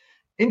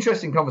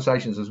 Interesting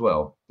conversations as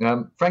well.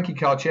 Frankie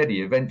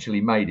Carcetti eventually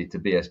made it to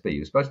BSB. He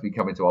was supposed to be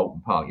coming to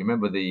Alton Park. You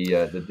remember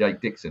the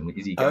Jake Dixon?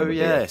 Is he going to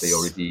BSB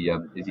or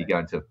is he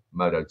going to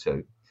Moto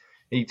 2?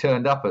 He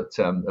turned up at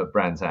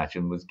Brands Hatch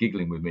and was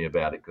giggling with me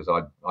about it because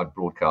I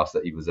broadcast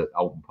that he was at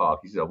Alton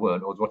Park. He said, I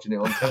weren't. I was watching it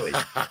on telly.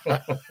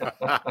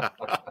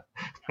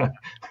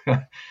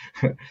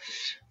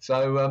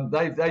 So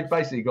they've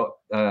basically got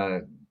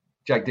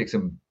Jake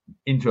Dixon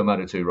into a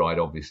Moto 2 ride,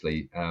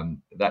 obviously.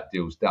 That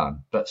deal's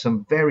done. But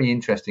some very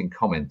interesting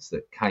comments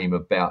that came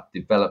about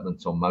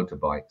developments on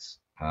motorbikes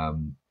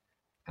and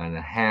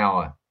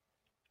how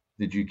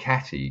the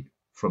Ducati,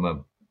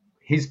 from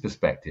his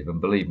perspective, and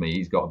believe me,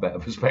 he's got a better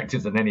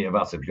perspective than any of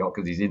us have got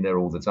because he's in there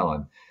all the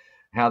time,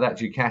 how that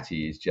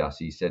Ducati is just,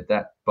 he said,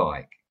 that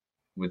bike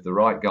with the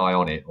right guy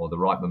on it or the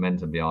right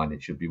momentum behind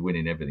it should be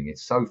winning everything.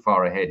 It's so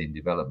far ahead in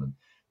development.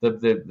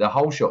 The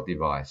whole shot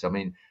device, I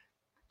mean,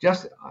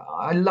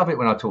 I love it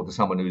when I talk to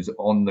someone who's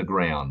on the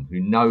ground, who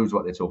knows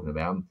what they're talking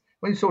about.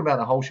 When you talk about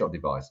the whole shot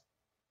device,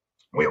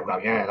 we all go,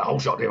 yeah, the whole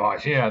shot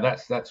device, yeah,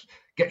 that's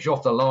gets you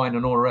off the line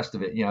and all the rest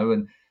of it,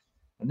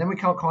 and then we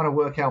can't kind of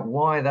work out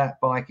why that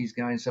bike is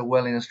going so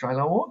well in a straight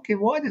line.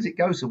 Why does it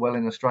go so well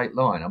in a straight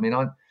line? I mean,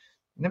 I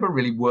never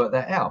really worked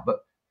that out,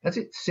 but as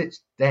it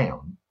sits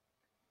down,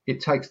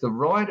 it takes the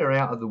rider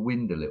out of the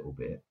wind a little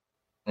bit.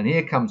 And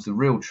here comes the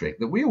real trick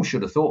that we all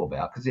should have thought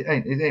about, because it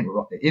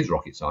is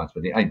rocket science,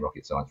 but it ain't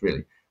rocket science,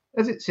 really.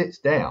 As it sits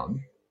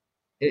down,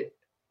 it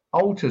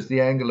alters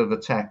the angle of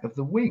attack of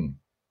the wing.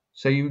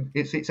 So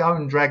it's its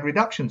own drag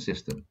reduction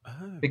system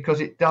because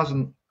it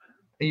doesn't.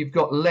 You've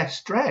got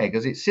less drag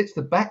as it sits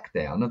the back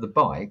down of the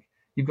bike.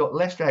 You've got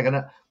less drag,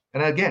 and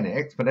again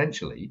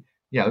exponentially.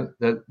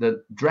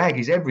 The drag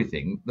is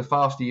everything. The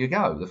faster you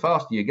go,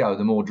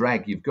 the more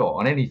drag you've got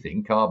on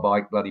anything, car,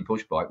 bike, bloody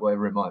push bike,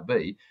 whatever it might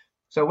be.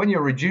 So when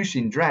you're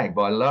reducing drag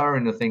by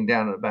lowering the thing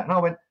down at the back, and I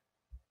went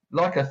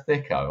like a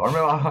thicko. I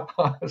remember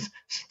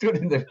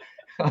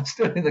I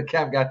stood in the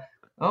camp going,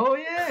 oh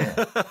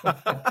yeah.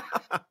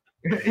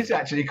 It's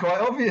actually quite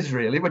obvious,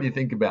 really, when you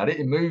think about it.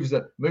 It moves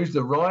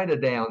the rider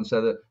down so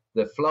that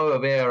the flow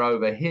of air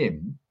over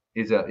him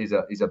is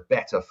a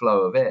better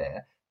flow of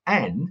air,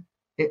 and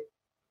it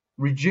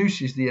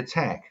reduces the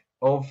attack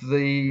of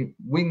the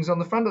wings on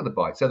the front of the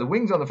bike. So the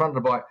wings on the front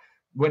of the bike,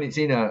 when it's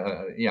in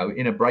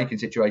a braking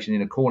situation,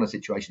 in a corner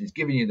situation, it's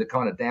giving you the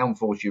kind of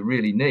downforce you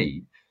really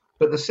need.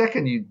 But the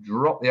second you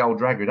drop the old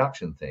drag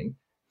reduction thing,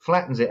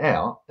 flattens it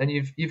out, and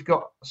you've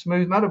got a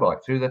smooth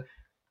motorbike through the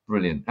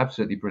brilliant,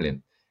 absolutely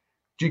brilliant.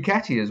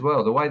 Ducati as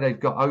well, the way they've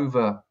got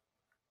over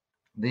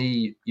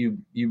you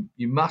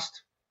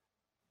must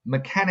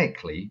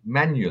mechanically,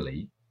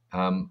 manually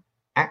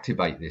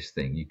activate this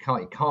thing. It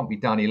can't be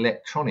done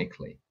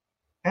electronically.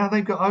 How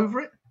they've got over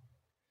it?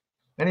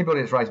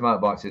 Anybody that's raced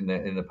motorbikes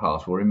in the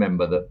past will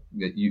remember that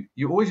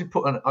you always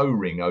put an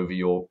O-ring over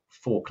your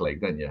fork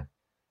leg, don't you?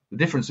 The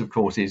difference, of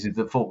course, is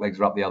that fork legs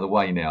are up the other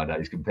way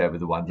nowadays compared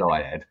with the ones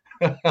I had.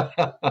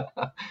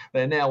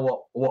 They're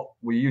now what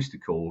we used to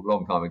call, a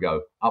long time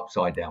ago,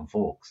 upside down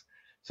forks.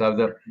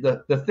 So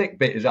the thick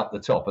bit is up the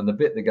top and the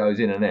bit that goes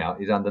in and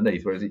out is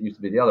underneath, whereas it used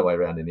to be the other way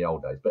around in the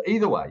old days. But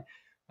either way,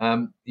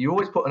 you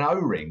always put an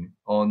O-ring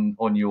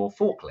on your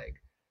fork leg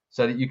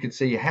so that you could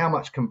see how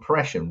much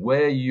compression,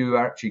 where you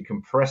are actually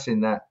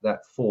compressing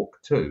that fork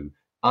to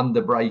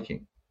under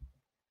braking.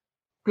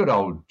 Good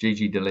old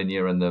Gigi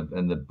Dall'Igna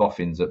and the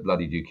boffins at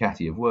bloody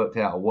Ducati have worked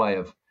out a way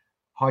of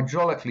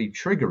hydraulically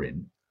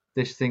triggering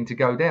this thing to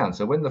go down.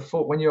 So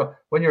when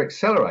you're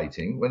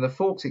accelerating, when the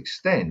forks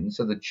extend,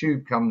 so the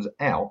tube comes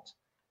out,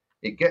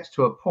 it gets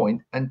to a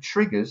point and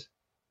triggers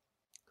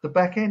the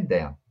back end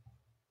down.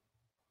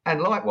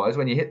 And likewise,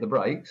 when you hit the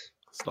brakes,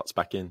 slots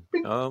back in.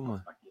 Bing. Oh my.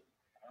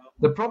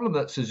 The problem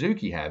that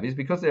Suzuki have is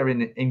because they're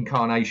in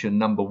incarnation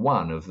number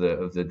 1 of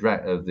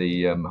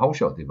the whole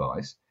shot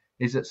device,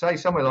 is that, say,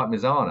 somewhere like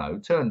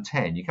Misano, turn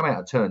 10, you come out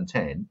of turn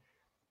 10,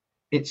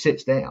 it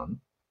sits down,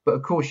 but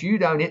of course you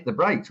don't hit the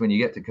brakes when you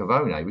get to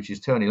Cavone, which is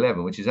turn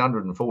 11, which is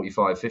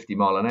 145, 50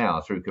 mile an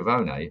hour through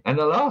Cavone, and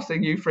the last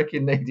thing you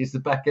freaking need is the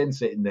back end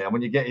sitting down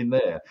when you get in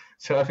there.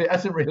 So if it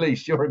hasn't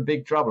released, you're in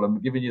big trouble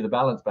and giving you the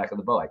balance back of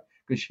the bike,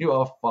 because you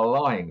are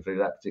flying through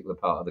that particular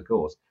part of the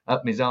course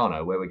at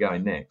Misano, where we're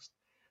going next.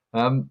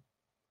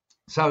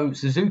 So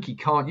Suzuki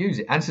can't use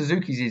it. And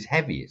Suzuki's is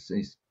heavy. It's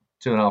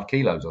 2.5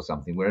 kilos or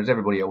something, whereas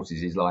everybody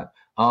else's is like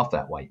half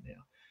that weight now.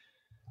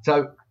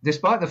 So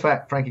despite the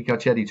fact Frankie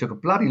Carchetti took a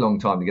bloody long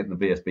time to get to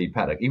the VSB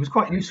paddock, he was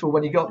quite useful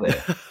when he got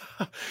there.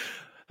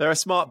 They're a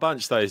smart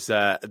bunch, those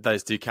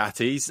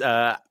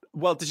Ducatis.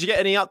 Well, did you get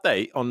any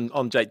update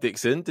on Jake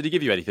Dixon? Did he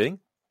give you anything?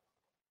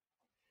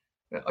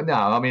 No,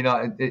 I mean,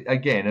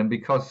 again, and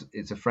because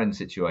it's a friend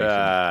situation,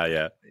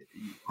 yeah.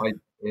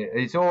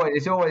 It's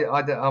always.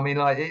 I mean,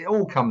 like, it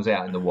all comes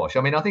out in the wash.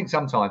 I mean, I think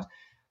sometimes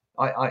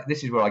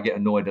this is where I get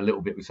annoyed a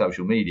little bit with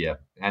social media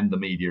and the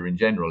media in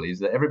general, is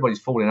that everybody's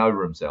falling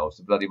over themselves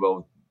to bloody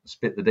well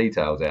spit the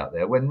details out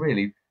there when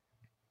really,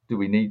 do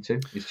we need to?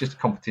 It's just a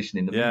competition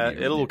in the media.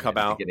 Yeah, it'll all come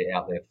out. To get it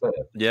out there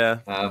first. Yeah.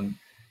 And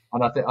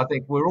I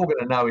think we're all going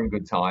to know in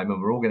good time,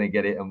 and we're all going to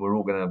get it, and we're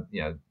all going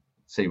to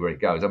see where it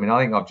goes. I mean, I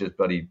think I've just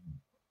bloody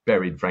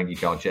buried Frankie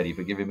Carchetti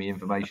for giving me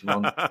information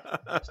on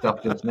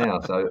stuff just now.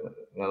 So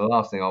the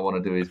last thing I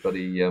want to do is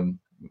bloody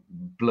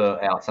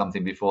blurt out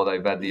something before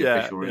they've had the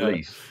official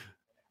release.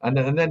 And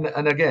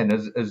again,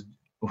 as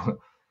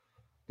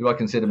do I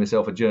consider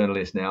myself a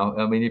journalist now?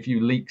 I mean, if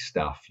you leak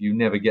stuff, you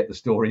never get the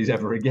stories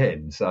ever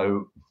again.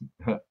 So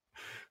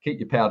keep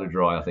your powder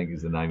dry, I think,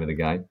 is the name of the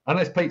game.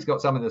 Unless Pete's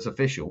got something that's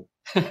official.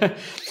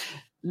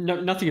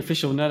 No, nothing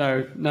official.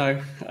 No.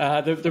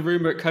 The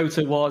rumor at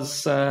COTA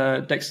was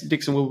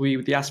Dixon will be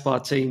with the Aspar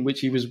team,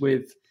 which he was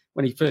with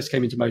when he first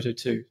came into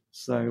Moto2.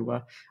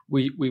 So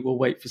we will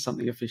wait for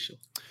something official.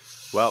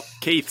 Well,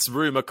 Keith's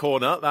Rumour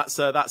Corner, that's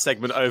that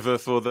segment over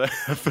for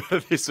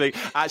this week.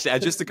 Actually,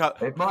 and just to cut...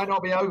 It might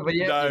not be over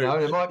yet,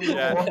 It might be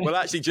more. Well,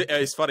 actually,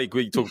 it's funny,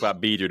 we talk about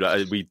media,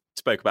 we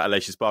spoke about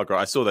Aleix Espargaro.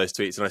 I saw those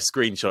tweets and I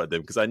screenshotted them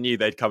because I knew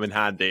they'd come in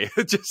handy,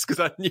 just because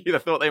I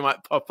thought they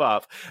might pop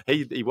up.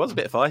 He was a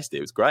bit feisty,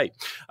 it was great.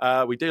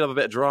 We do love a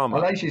bit of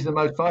drama. Aleix is the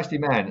most feisty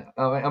man.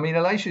 I mean,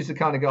 Aleix is the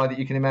kind of guy that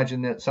you can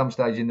imagine at some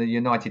stage in the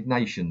United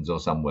Nations or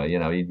somewhere,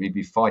 he'd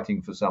be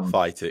fighting for some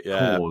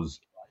cause.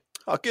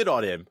 Oh, good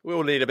on him. We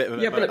all need a bit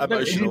of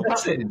emotional.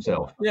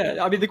 Himself.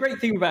 Yeah, I mean, the great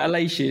thing about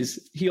Aleix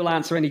is he'll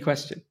answer any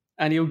question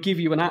and he'll give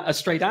you a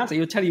straight answer.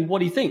 He'll tell you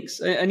what he thinks.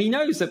 And he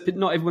knows that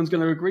not everyone's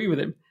going to agree with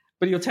him,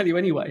 but he'll tell you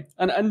anyway.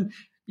 And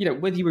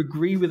whether you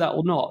agree with that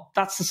or not,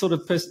 that's the sort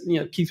of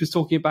person, Keith was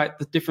talking about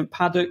the different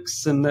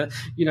paddocks and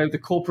the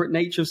corporate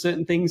nature of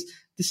certain things.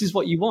 This is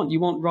what you want.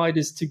 You want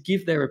riders to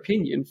give their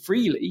opinion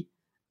freely,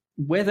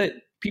 whether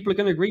people are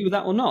going to agree with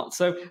that or not.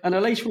 So, and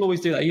Aleix will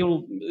always do that.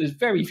 There's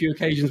very few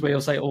occasions where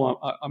he'll say, "Oh,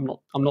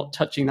 I'm not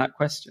touching that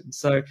question."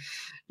 So,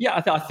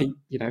 yeah, I think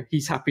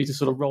he's happy to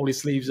sort of roll his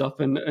sleeves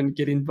up and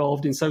get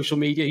involved in social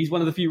media. He's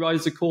one of the few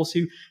riders, of course,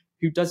 who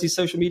does his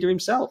social media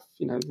himself.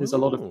 There's a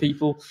lot of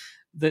people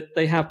that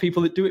they have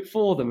people that do it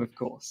for them, of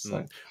course.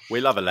 So.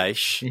 We love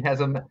Aleix. He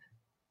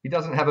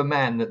doesn't have a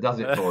man that does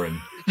it for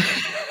him.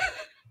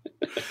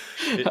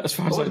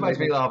 It makes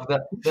me laugh.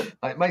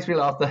 It makes me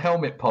laugh. The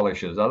helmet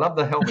polishers. I love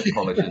the helmet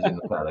polishers in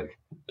the paddock.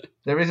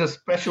 There is a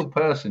special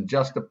person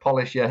just to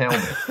polish your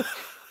helmet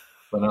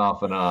for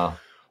half an hour.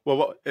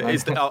 Well, are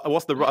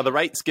the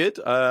rates good?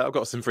 I've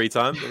got some free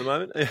time at the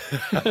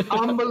moment.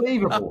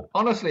 Unbelievable,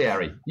 honestly,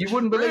 Harry. You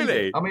wouldn't believe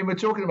it. I mean, we're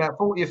talking about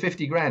 40 or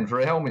 50 grand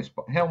for a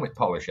helmet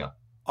polisher.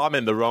 I'm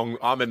in the wrong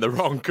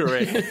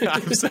career.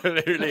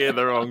 Absolutely in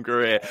the wrong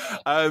career.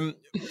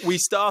 We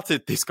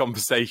started this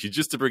conversation,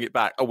 just to bring it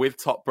back, with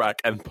Toprak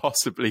and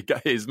possibly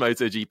his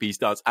MotoGP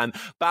stance. And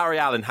Barry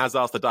Allen has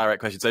asked a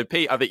direct question. So,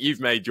 Pete, I think you've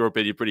made your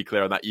opinion pretty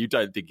clear on that. You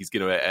don't think he's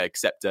going to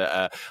accept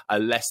a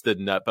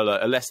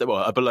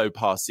below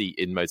par seat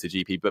in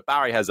MotoGP. But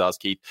Barry has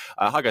asked Keith,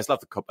 "Hi guys, love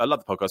the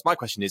podcast. My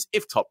question is,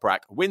 if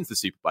Toprak wins the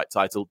Superbike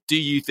title, do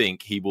you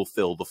think he will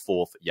fill the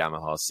 4th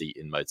Yamaha seat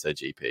in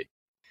MotoGP?"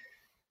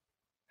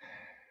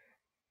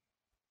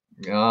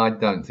 I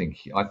don't think.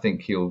 I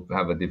think he'll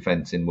have a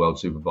defence in World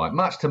Superbike,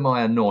 much to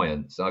my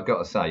annoyance, I've got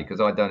to say,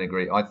 because I don't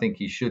agree. I think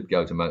he should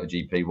go to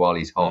MotoGP while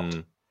he's hot.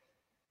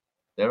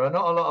 There are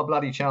not a lot of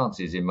bloody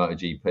chances in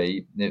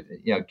MotoGP.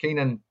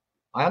 Keenan,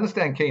 I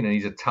understand Keenan.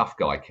 He's a tough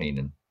guy,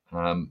 Keenan.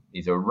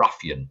 He's a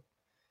ruffian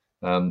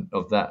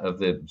of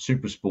the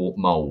supersport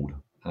mould.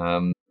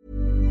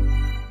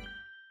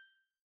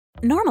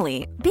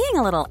 Normally, being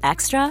a little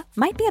extra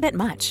might be a bit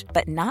much,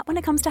 but not when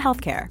it comes to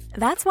healthcare.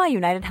 That's why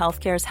United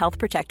Healthcare's Health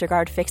Protector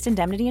Guard fixed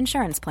indemnity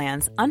insurance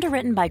plans,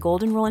 underwritten by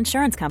Golden Rule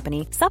Insurance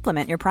Company,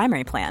 supplement your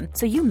primary plan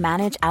so you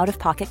manage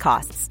out-of-pocket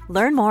costs.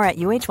 Learn more at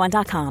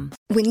UH1.com.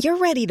 When you're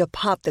ready to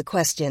pop the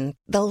question,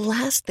 the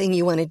last thing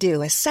you want to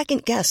do is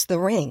second-guess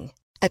the ring.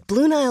 At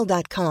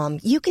BlueNile.com,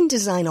 you can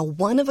design a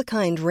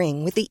one-of-a-kind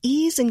ring with the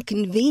ease and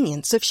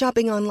convenience of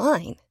shopping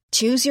online.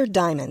 Choose your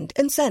diamond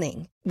and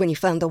setting. When you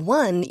find the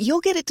one,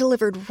 you'll get it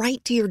delivered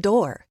right to your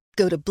door.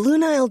 Go to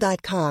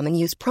BlueNile.com and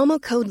use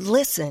promo code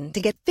LISTEN to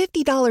get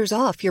 $50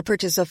 off your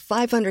purchase of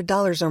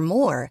 $500 or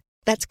more.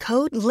 That's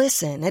code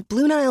LISTEN at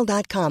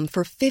BlueNile.com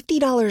for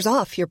 $50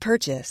 off your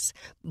purchase.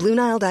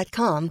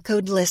 BlueNile.com,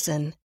 code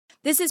LISTEN.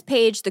 This is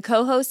Paige, the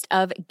co-host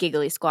of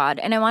Giggly Squad,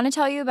 and I want to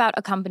tell you about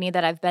a company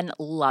that I've been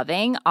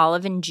loving,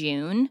 Olive &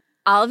 June.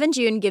 Olive &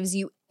 June gives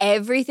you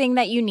everything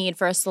that you need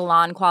for a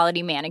salon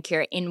quality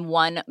manicure in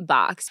one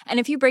box. And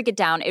if you break it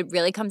down, it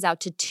really comes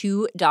out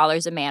to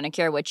 $2 a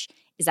manicure, which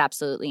is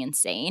absolutely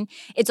insane.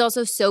 It's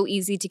also so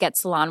easy to get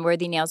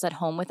salon-worthy nails at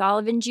home with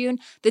Olive & June.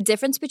 The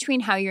difference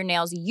between how your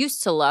nails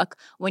used to look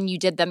when you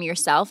did them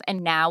yourself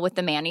and now with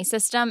the Mani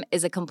system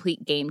is a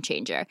complete game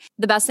changer.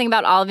 The best thing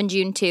about Olive &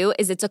 June, too,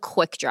 is it's a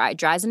quick dry.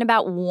 Dries in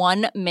about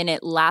 1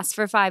 minute, lasts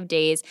for 5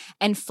 days,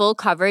 and full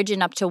coverage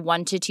in up to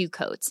 1 to 2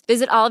 coats.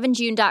 Visit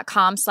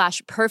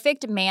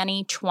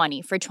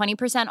oliveandjune.com/perfectmani20 for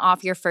 20%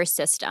 off your first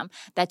system.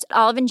 That's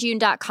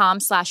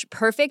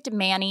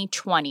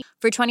oliveandjune.com/perfectmani20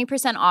 for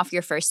 20% off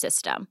your first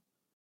system.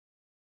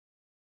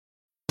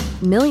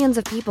 Millions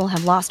of people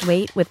have lost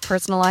weight with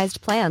personalized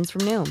plans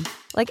from Noom.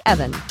 Like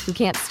Evan, who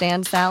can't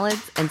stand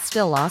salads and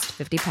still lost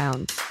 50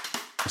 pounds.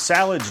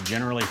 Salads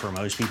generally for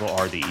most people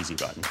are the easy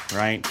button,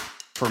 right?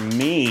 For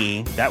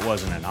me, that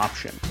wasn't an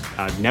option.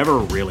 I never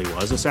really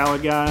was a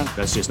salad guy.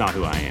 That's just not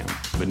who I am.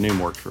 But Noom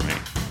worked for me.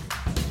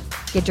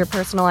 Get your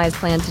personalized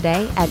plan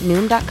today at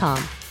Noom.com.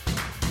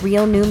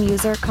 Real Noom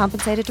user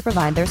compensated to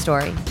provide their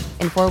story.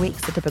 In 4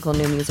 weeks, the typical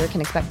Noom user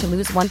can expect to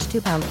lose 1 to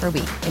 2 pounds per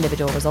week.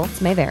 Individual results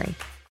may vary.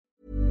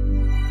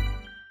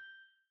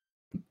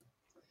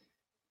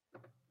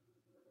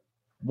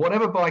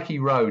 Whatever bike he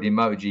rode in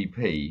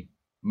MotoGP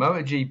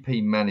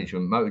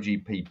management,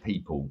 MotoGP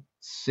people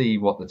see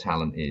what the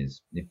talent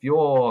is. If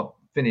you're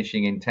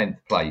finishing in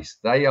 10th place,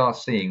 they are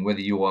seeing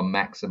whether you are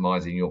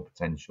maximizing your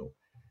potential.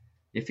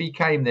 If he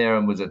came there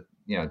and was a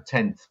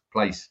 10th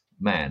place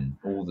man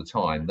all the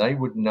time, they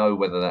would know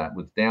whether that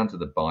was down to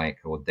the bike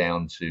or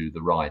down to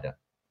the rider.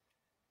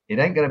 It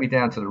ain't going to be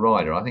down to the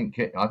rider. I think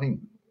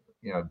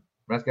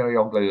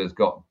Razgatlioglu has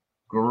got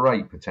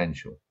great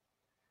potential.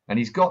 And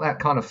he's got that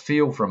kind of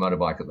feel for a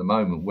motorbike at the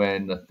moment.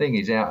 When the thing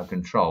is out of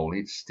control,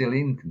 it's still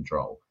in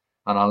control.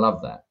 And I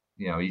love that.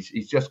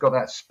 He's just got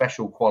that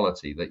special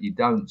quality that you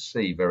don't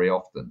see very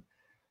often.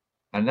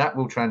 And that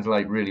will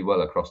translate really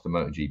well across the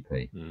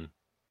MotoGP.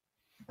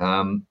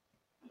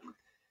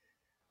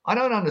 I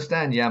don't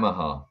understand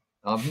Yamaha.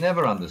 I've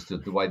never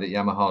understood the way that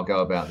Yamaha go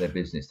about their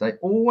business. They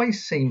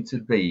always seem to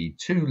be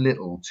too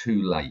little,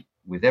 too late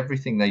with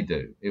everything they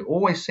do. It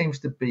always seems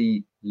to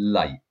be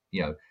late.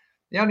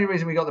 The only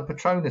reason we got the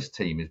Petronas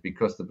team is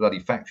because the bloody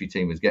factory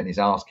team was getting his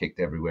ass kicked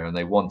everywhere, and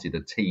they wanted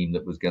a team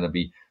that was going to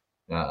be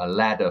a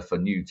ladder for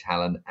new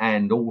talent,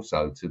 and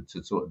also to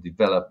sort of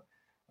develop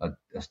a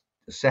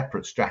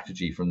separate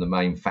strategy from the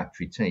main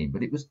factory team.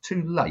 But it was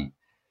too late.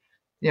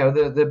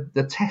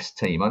 The test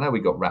team, I know we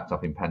got wrapped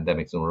up in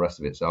pandemics and all the rest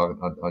of it, so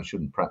I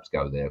shouldn't perhaps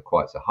go there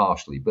quite so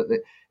harshly. But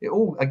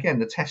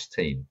the test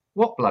team,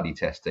 what bloody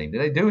test team? Do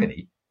they do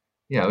any?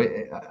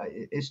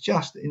 It's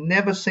just, it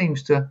never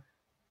seems to,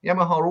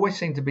 Yamaha always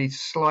seem to be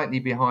slightly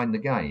behind the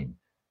game.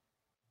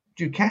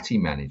 Ducati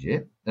manage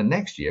it, and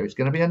next year it's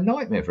going to be a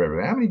nightmare for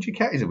everyone. How many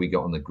Ducatis have we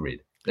got on the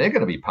grid? They're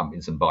going to be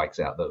pumping some bikes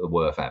out that are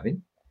worth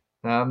having.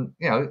 And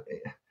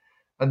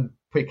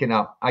picking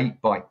up 8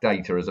 bike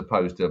data as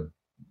opposed to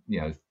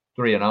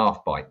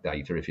 3.5 bike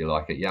data, if you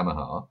like, at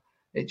Yamaha.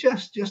 It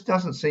just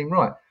doesn't seem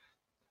right.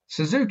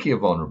 Suzuki are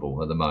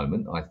vulnerable at the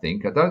moment, I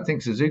think. I don't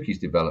think Suzuki's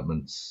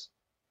developments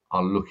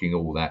are looking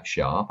all that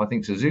sharp. I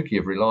think Suzuki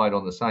have relied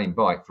on the same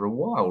bike for a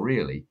while,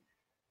 really.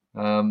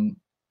 And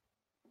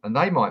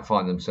they might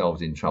find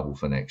themselves in trouble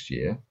for next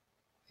year.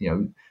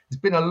 There's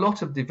been a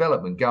lot of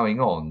development going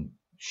on,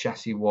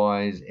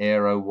 chassis-wise,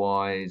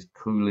 aero-wise,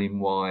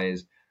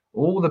 cooling-wise,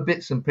 all the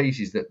bits and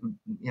pieces that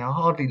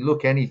hardly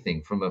look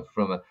anything from a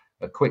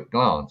quick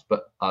glance,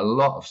 but a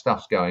lot of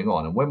stuff's going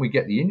on. And when we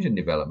get the engine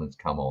developments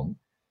come on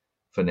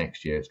for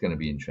next year, it's going to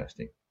be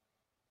interesting.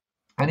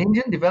 And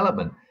engine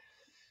development,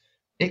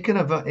 it can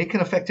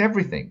affect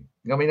everything.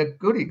 I mean, a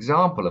good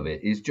example of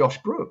it is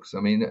Josh Brooks. I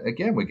mean,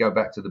 again, we go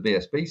back to the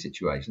BSB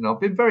situation. I've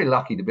been very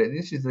lucky to be.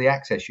 This is the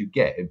access you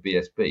get in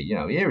BSB.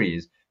 Here he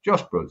is,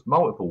 Josh Brooks,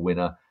 multiple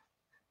winner.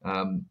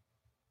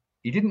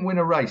 He didn't win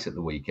a race at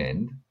the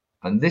weekend.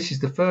 And this is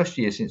the first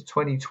year since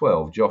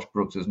 2012 Josh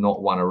Brooks has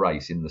not won a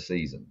race in the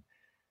season.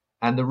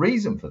 And the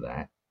reason for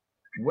that,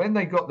 when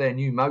they got their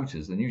new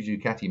motors, the new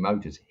Ducati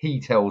motors,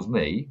 he tells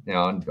me,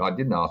 now I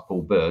didn't ask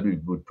Paul Bird, who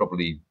would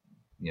probably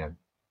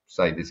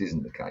say this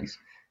isn't the case,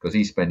 because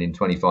he's spending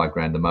 25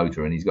 grand a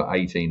motor and he's got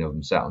 18 of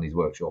them sat on his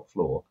workshop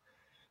floor.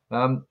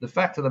 The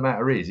fact of the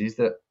matter is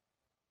that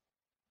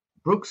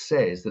Brooks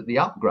says that the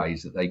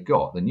upgrades that they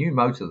got, the new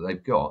motor that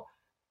they've got,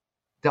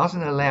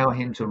 doesn't allow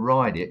him to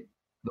ride it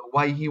the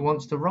way he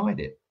wants to ride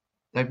it.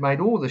 They've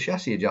made all the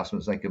chassis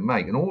adjustments they can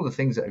make and all the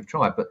things that they've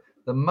tried, but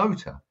the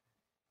motor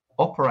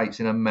operates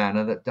in a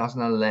manner that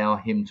doesn't allow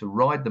him to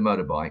ride the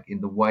motorbike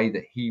in the way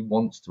that he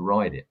wants to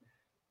ride it.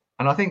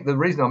 And I think the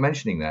reason I'm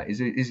mentioning that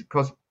is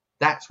because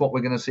that's what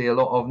we're going to see a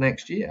lot of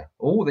next year.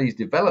 All these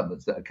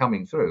developments that are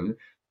coming through,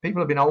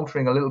 people have been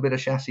altering a little bit of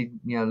chassis,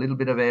 a little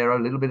bit of aero,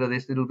 a little bit of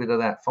this, a little bit of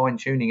that,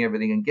 fine-tuning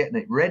everything and getting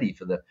it ready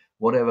for the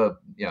whatever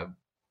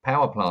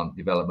power plant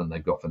development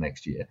they've got for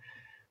next year.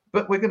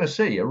 But we're going to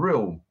see a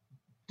real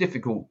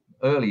difficult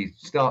early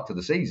start to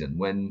the season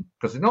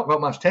because they've not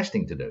got much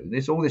testing to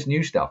do. All this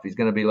new stuff is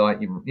going to be like,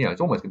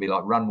 it's almost going to be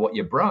like run what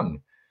you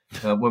brung.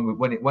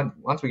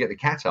 Once we get to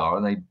Qatar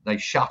and they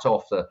shut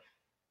off the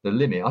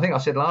limit. I think I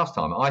said last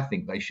time, I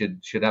think they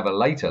should have a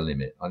later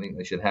limit. I think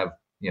they should have,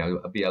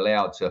 be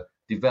allowed to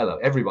develop.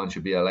 Everyone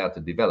should be allowed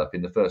to develop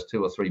in the first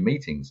 2 or 3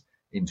 meetings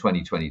in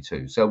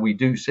 2022. So we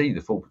do see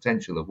the full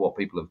potential of what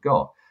people have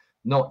got,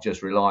 not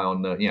just rely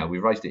on we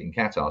raced it in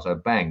Qatar, so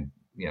bang,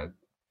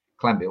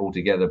 clamp it all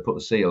together, put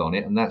a seal on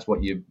it, and that's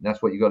what you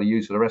got to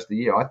use for the rest of the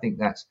year. I think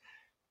that's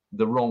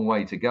the wrong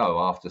way to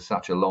go after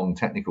such a long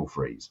technical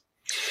freeze.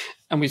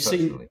 And we've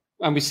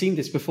seen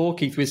this before,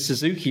 Keith, with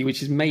Suzuki,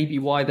 which is maybe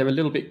why they're a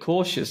little bit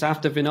cautious.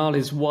 After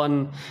Vinales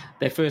won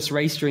their first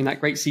race during that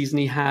great season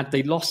he had,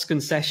 they lost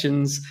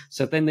concessions.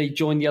 So then they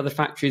joined the other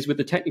factories with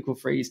the technical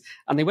freeze,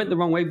 and they went the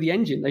wrong way with the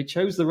engine. They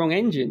chose the wrong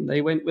engine.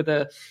 They went with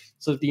the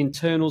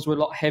internals were a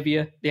lot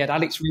heavier. They had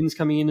Alex Rins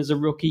coming in as a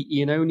rookie,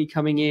 Iannone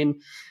coming in.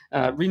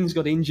 Rins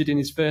got injured in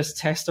his first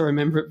test, I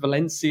remember, at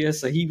Valencia,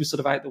 so he was sort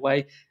of out the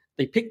way.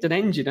 They picked an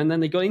engine, and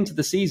then they got into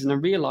the season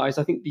and realized,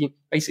 I think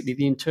basically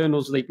the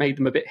internals, they made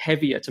them a bit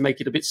heavier to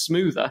make it a bit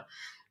smoother,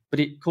 but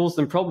it caused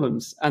them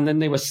problems. And then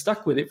they were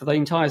stuck with it for the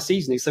entire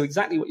season. So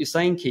exactly what you're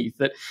saying, Keith,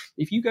 that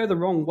if you go the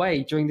wrong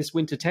way during this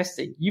winter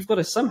testing, you've got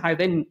to somehow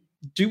then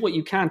do what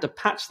you can to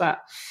patch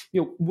that,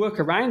 work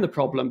around the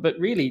problem. But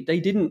really,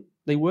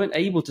 they weren't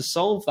able to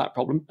solve that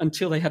problem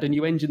until they had a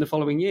new engine the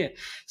following year.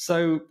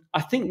 So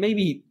I think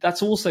maybe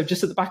that's also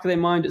just at the back of their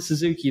mind at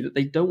Suzuki, that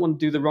they don't want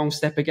to do the wrong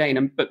step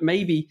again. But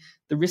maybe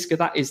the risk of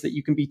that is that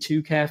you can be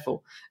too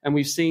careful. And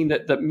we've seen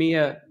that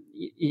Mir,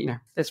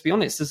 let's be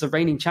honest, as a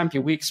reigning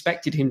champion, we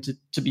expected him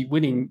to be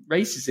winning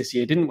races this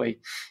year, didn't we?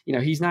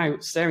 He's now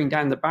staring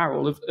down the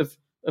barrel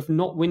of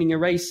not winning a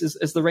race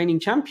as the reigning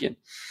champion.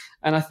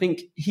 And I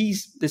think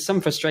there's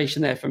some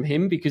frustration there from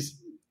him, because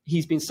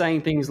he's been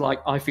saying things like,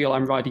 I feel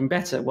I'm riding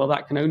better. Well,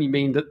 that can only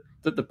mean that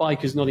the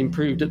bike has not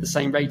improved at the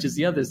same rate as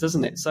the others,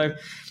 doesn't it? So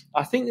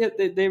I think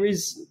that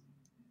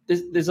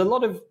there's a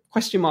lot of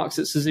question marks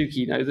at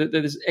Suzuki.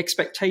 There's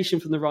expectation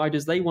from the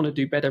riders. They want to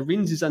do better.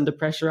 Rins is under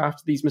pressure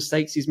after these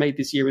mistakes he's made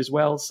this year as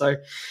well. So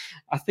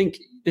I think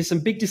there's some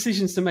big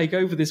decisions to make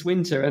over this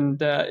winter. And,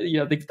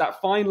 that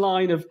fine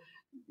line of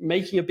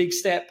making a big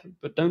step,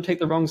 but don't take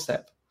the wrong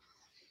step.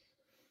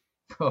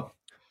 Oh,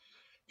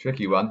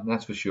 tricky one,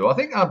 that's for sure. I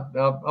think I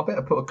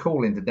better put a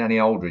call into Danny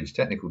Aldridge,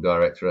 technical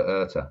director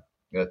at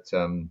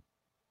IRTA,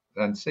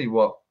 and see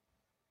what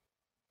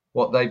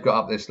they've got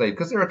up their sleeve,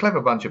 because they're a clever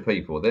bunch of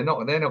people. They're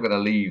not going to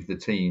leave the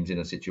teams in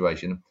a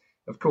situation.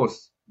 Of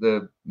course,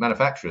 the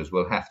manufacturers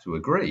will have to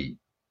agree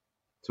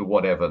to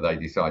whatever they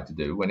decide to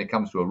do when it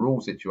comes to a rule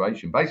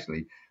situation.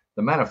 Basically,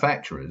 the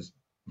manufacturers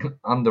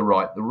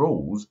underwrite the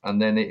rules, and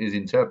then it is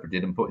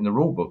interpreted and put in the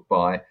rule book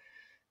by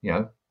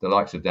the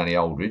likes of Danny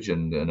Aldridge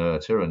and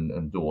IRTA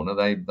and Dorna.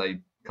 They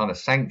kind of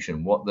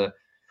sanction what the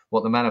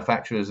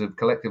manufacturers have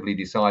collectively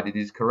decided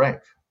is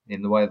correct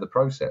in the way of the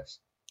process.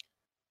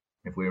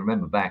 If we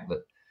remember back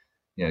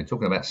that,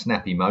 talking about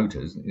snappy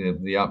motors,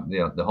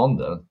 the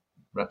Honda,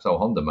 Repsol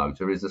Honda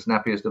motor is the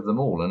snappiest of them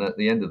all. And at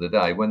the end of the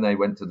day, when they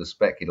went to the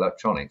spec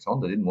electronics,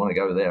 Honda didn't want to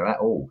go there at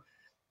all.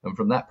 And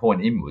from that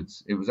point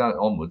onwards, it was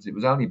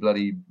only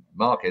bloody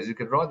Marquez who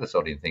could ride the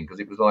sodding thing,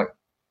 because it was like,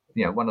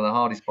 one of the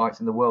hardest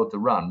bikes in the world to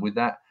run with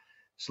that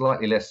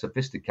slightly less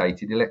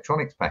sophisticated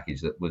electronics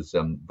package that was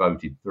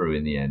voted through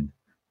in the end.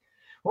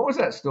 What was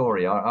that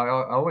story? I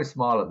always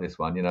smile at this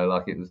one,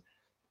 like it was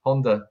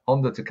Honda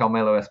to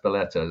Carmelo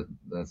Espeleta,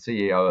 the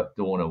CEO at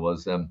Dorna,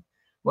 was,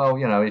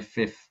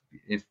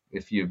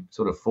 if you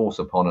sort of force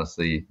upon us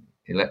the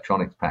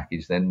electronics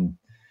package, then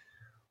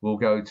we'll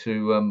go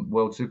to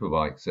World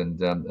Superbikes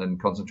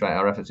and concentrate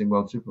our efforts in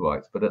World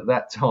Superbikes. But at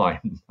that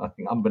time, I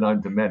think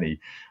unbeknown to many,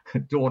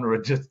 Dorna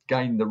had just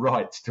gained the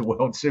rights to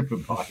World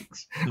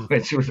Superbikes,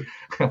 which was,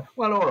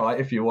 well, all right,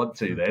 if you want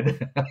to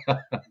then.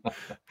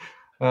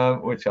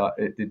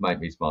 It did make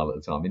me smile at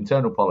the time.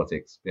 Internal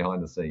politics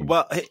behind the scenes.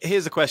 Well,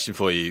 here's a question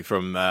for you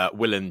from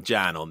Will and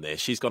Jan on this.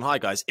 She's gone, hi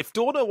guys, if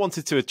Dorna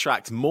wanted to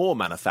attract more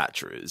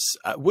manufacturers,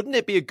 wouldn't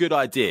it be a good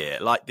idea,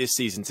 like this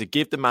season, to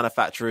give the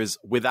manufacturers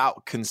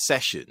without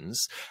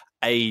concessions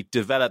a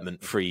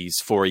development freeze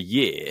for a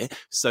year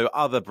so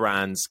other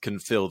brands can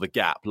fill the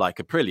gap like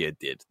Aprilia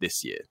did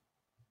this year?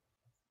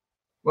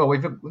 Well,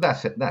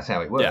 that's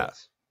how it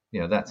works.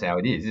 Yeah. That's how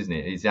it is, isn't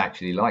it? It's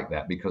actually like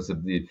that, because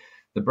of the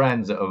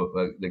brands that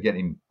are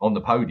getting on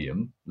the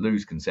podium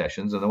lose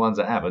concessions, and the ones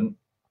that haven't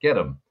get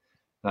them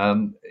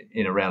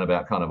in a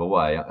roundabout kind of a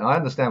way. I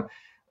understand.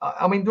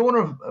 I mean,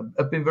 Dorna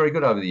have been very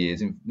good over the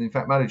years. In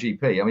fact,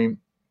 MotoGP, I mean,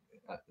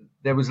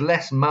 there was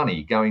less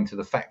money going to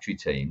the factory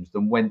teams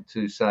than went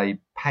to, say,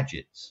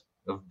 Paget's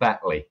of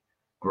Batley.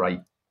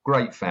 Great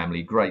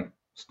family, great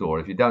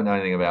story. If you don't know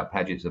anything about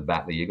Paget's of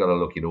Batley, you've got to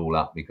look it all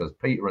up, because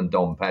Peter and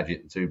Don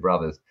Paget, the two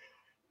brothers,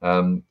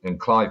 and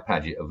Clive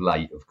Paget of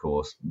late, of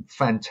course,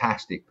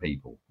 fantastic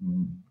people,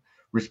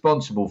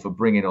 responsible for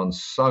bringing on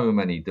so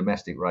many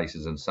domestic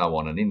races and so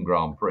on, and in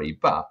Grand Prix.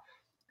 But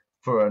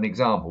for an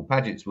example,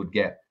 Paget's would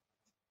get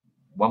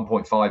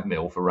 1.5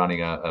 mil for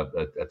running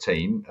a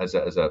team as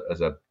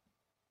a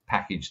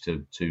package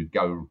to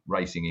go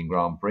racing in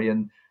Grand Prix,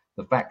 and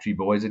the factory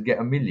boys would get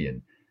 $1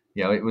 million.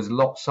 It was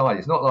lopsided.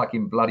 It's not like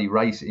in bloody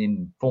race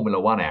in Formula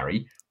One,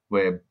 Harry,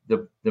 where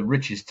the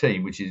richest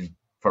team, which is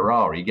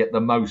Ferrari, get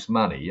the most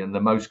money and the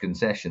most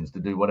concessions to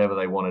do whatever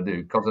they want to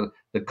do because of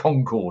the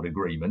Concord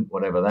Agreement,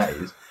 whatever that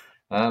is.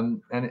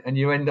 And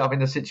you end up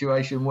in a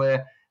situation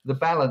where the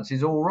balance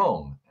is all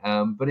wrong.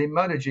 But in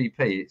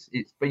MotoGP,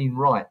 it's been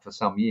right for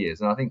some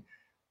years. And I think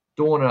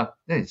Dorna,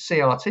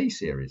 CRT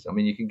series. I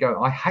mean, you can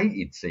go, I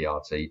hated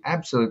CRT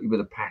absolutely with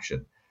a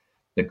passion.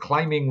 The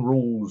claiming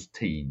rules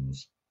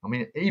teams. I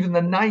mean, even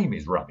the name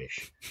is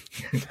rubbish.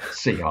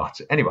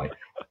 CRT. Anyway,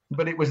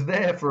 but it was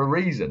there for a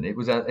reason. It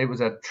was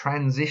a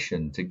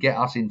transition to get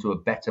us into a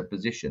better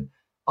position.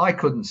 I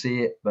couldn't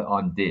see it, but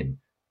I'm dim.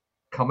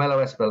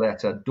 Carmelo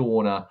Ezpeleta,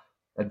 Dorna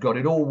had got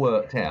it all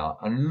worked out,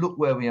 and look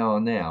where we are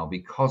now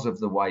because of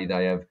the way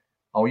they have.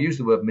 I'll use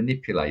the word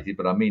manipulated,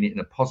 but I mean it in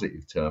a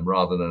positive term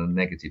rather than a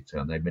negative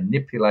term. They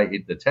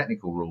manipulated the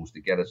technical rules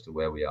to get us to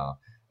where we are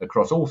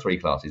across all three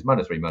classes: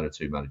 Moto3,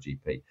 Moto2,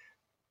 MotoGP.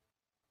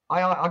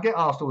 I get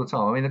asked all the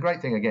time. I mean, the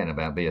great thing again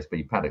about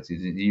BSB paddocks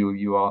is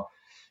you are,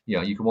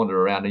 you can wander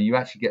around and you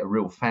actually get a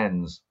real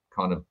fans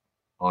kind of,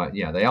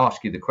 they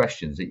ask you the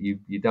questions that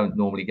you don't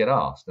normally get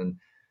asked, and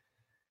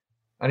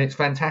it's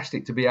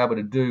fantastic to be able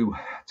to do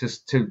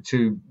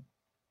to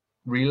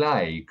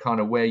relay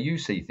kind of where you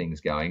see things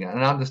going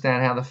and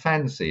understand how the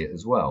fans see it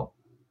as well.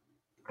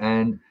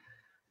 And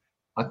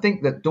I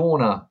think that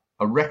Dorna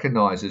are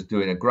recognised as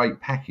doing a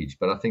great package,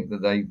 but I think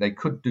that they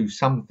could do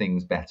some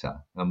things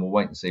better, and we'll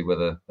wait and see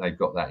whether they've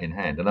got that in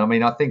hand. And I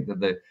mean, I think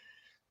that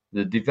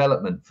the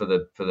development for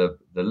the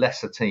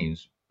lesser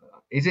teams,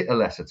 is it a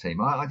lesser team?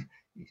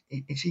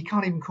 You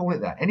can't even call it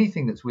that.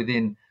 Anything that's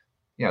within,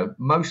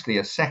 mostly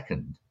a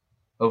second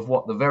of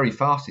what the very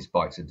fastest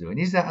bikes are doing,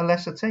 is that a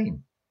lesser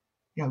team?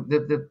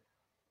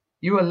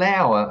 You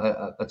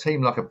allow a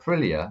team like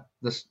Aprilia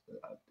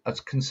a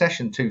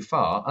concession too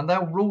far, and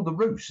they'll rule the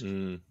roost.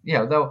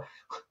 They'll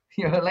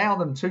allow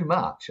them too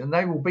much, and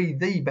they will be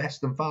the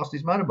best and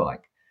fastest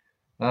motorbike.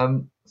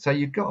 So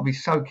you've got to be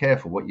so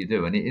careful what you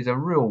do, and it is a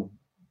real,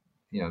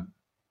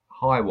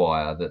 high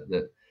wire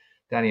that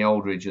Danny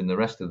Aldridge and the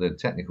rest of the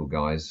technical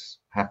guys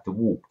have to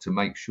walk to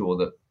make sure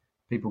that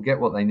people get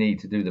what they need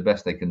to do the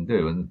best they can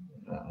do, and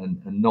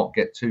not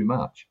get too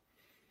much.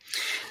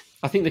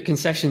 I think the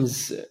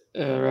concessions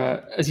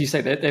are, as you say,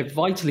 they're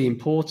vitally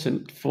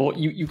important for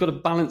you. You've got to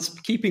balance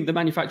keeping the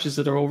manufacturers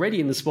that are already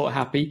in the sport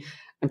happy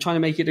and trying to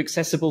make it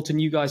accessible to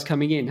new guys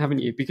coming in, haven't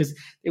you? Because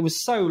it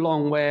was so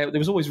long where there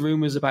was always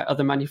rumors about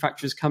other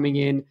manufacturers coming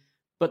in,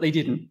 but they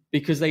didn't,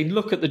 because they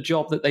look at the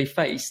job that they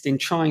faced in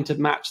trying to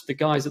match the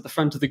guys at the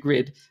front of the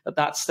grid at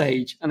that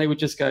stage, and they would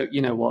just go,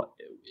 you know what,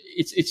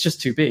 it's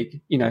just too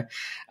big,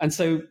 And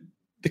so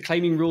the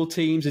claiming rule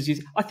teams,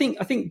 I think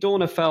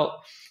Dorna felt,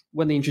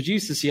 when they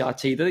introduced the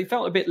CRT, that they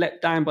felt a bit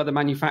let down by the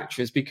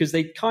manufacturers, because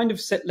they kind of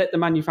let the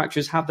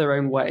manufacturers have their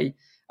own way.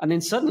 And then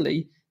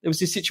suddenly there was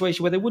this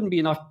situation where there wouldn't be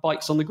enough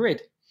bikes on the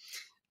grid.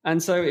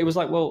 And so it was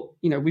like, well,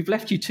 we've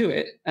left you to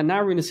it. And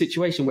now we're in a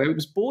situation where it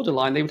was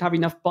borderline. They would have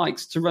enough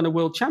bikes to run a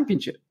world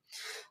championship.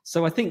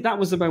 So I think that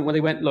was the moment where they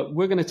went, look,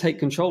 we're going to take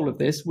control of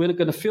this. We're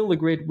going to fill the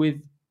grid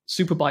with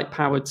superbike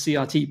powered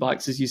CRT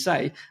bikes, as you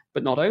say.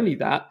 But not only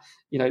that,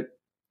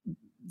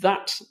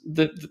 that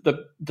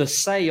the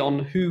say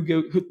on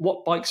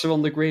what bikes are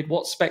on the grid,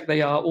 what spec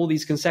they are, all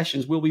these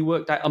concessions will be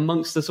worked out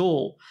amongst us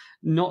all,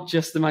 not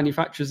just the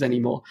manufacturers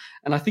anymore.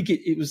 And I think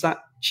it was that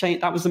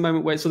change. That was the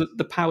moment where sort of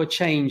the power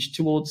changed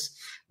towards,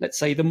 let's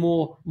say, the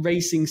more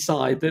racing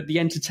side, the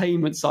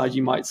entertainment side,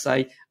 you might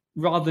say,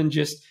 rather than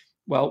just,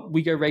 well,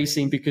 we go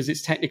racing because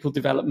it's technical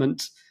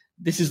development.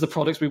 This is the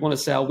products we want to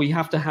sell. We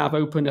have to have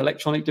open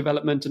electronic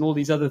development and all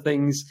these other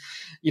things.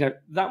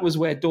 That was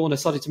where Dorna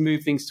started to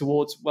move things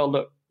towards, well,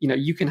 look,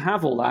 you can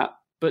have all that,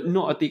 but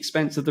not at the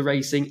expense of the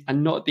racing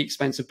and not at the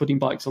expense of putting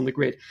bikes on the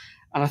grid.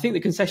 And I think the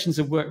concessions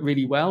have worked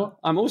really well.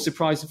 I'm also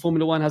surprised that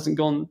Formula One hasn't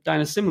gone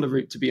down a similar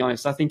route, to be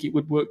honest. I think it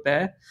would work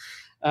there.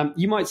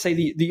 You might say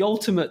the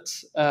ultimate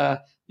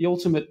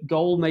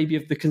goal maybe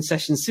of the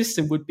concession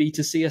system would be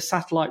to see a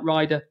satellite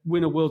rider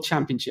win a world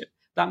championship.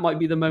 That might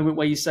be the moment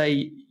where you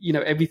say,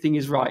 everything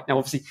is right. Now,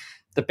 obviously,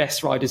 the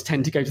best riders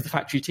tend to go to the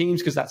factory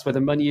teams because that's where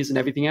the money is and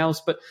everything else.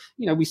 But,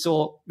 we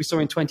saw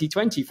in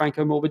 2020,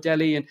 Franco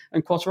Morbidelli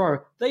and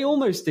Quartararo, they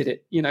almost did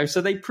it,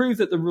 So they prove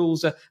that the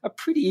rules are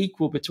pretty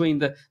equal between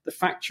the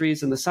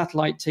factories and the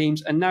satellite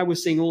teams. And now we've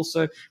seen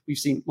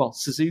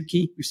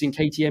Suzuki, we've seen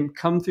KTM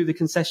come through the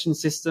concession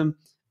system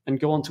and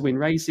go on to win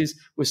races.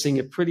 We're seeing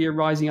Aprilia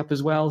rising up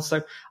as well.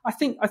 So I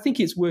think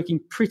it's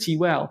working pretty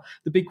well.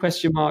 The big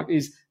question mark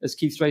is, as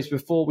Keith raised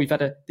before, we've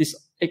had this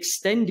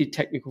extended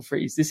technical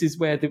freeze. This is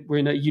where we're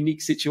in a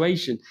unique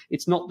situation.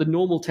 It's not the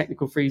normal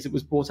technical freeze that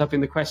was brought up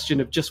in the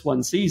question of just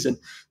one season.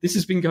 This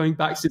has been going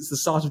back since the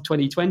start of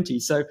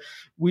 2020. So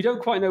we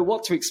don't quite know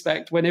what to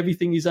expect when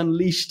everything is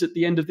unleashed at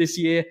the end of this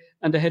year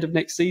and ahead of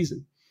next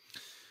season.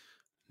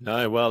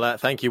 No, well,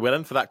 thank you,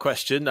 Willem, for that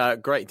question.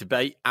 Great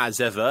debate,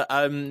 as ever.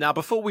 Now,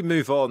 before we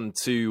move on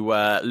to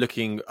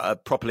looking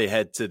properly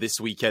ahead to this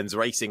weekend's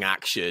racing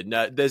action,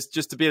 there's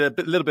just to be a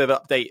little bit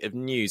of update of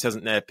news,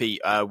 hasn't there, Pete,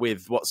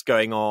 with what's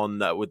going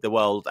on with the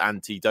World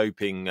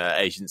Anti-Doping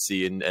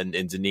Agency in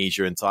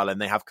Indonesia and Thailand.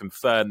 They have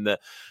confirmed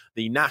that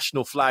the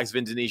national flags of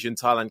Indonesia and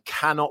Thailand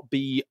cannot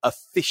be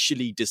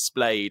officially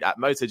displayed at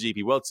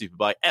MotoGP, World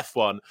Superbike,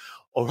 F1,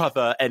 or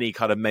other any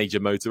kind of major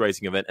motor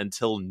racing event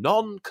until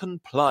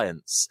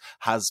non-compliance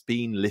has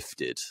been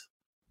lifted.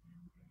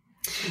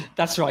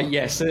 That's right,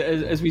 yes.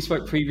 As we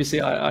spoke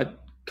previously, I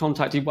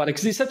contacted WADA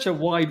because it's such a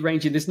wide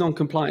range in this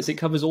non-compliance. It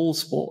covers all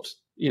sport,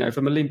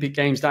 from Olympic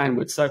Games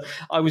downwards. So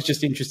I was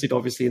just interested,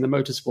 obviously, in the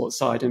motorsport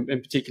side and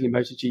particularly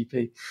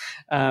MotoGP.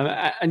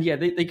 And yeah,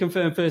 they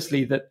confirmed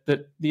firstly that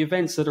the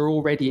events that are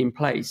already in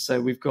place,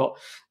 so we've got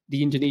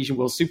the Indonesian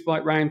World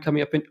Superbike round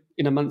coming up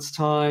in a month's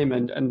time,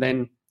 and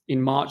then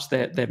in March,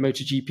 their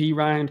MotoGP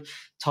round,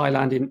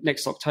 Thailand in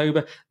next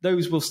October,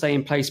 those will stay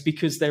in place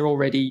because they're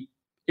already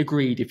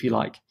agreed, if you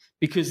like,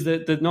 because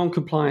the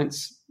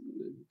non-compliance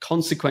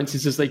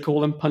consequences, as they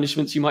call them,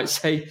 punishments, you might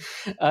say,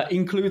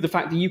 include the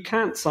fact that you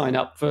can't sign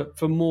up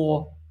for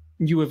more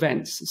new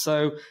events.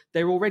 So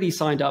they're already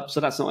signed up, so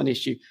that's not an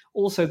issue.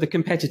 Also, the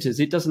competitors,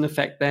 it doesn't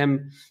affect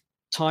them.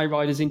 Thai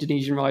riders,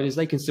 Indonesian riders,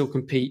 they can still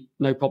compete,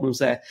 no problems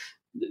there.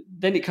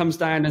 Then it comes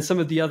down, and some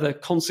of the other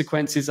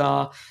consequences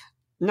are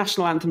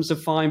national anthems are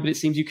fine, but it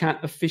seems you can't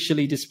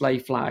officially display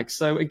flags.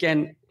 So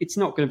again, it's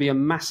not going to be a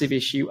massive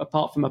issue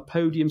apart from a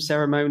podium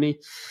ceremony.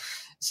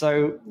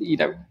 So,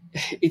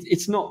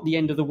 it's not the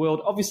end of the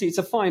world. Obviously, it's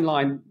a fine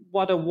line.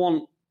 WADA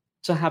want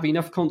to have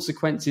enough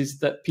consequences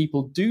that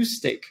people do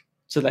stick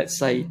to, let's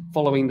say,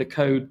 following the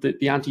code,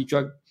 the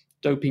anti-drug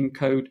doping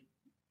code,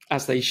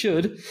 as they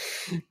should.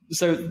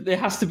 So there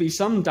has to be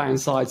some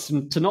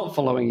downsides to not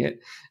following it.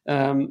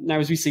 Now,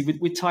 as we see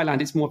with Thailand,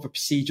 it's more of a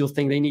procedural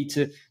thing. They need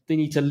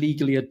to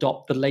legally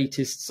adopt the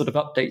latest sort of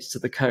updates to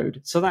the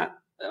code. So that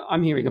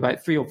I'm hearing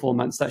about 3 or 4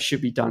 months that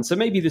should be done. So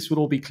maybe this would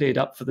all be cleared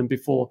up for them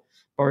before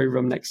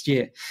Borneo next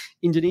year.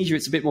 Indonesia,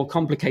 it's a bit more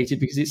complicated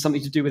because it's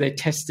something to do with their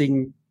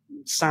testing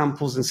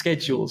samples and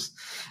schedules.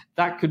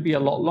 That could be a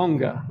lot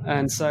longer.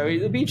 And so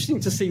it'll be interesting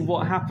to see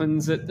what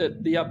happens at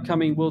the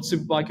upcoming World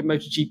Superbike and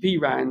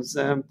MotoGP rounds.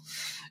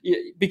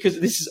 Because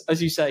this is,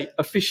 as you say,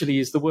 officially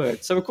is the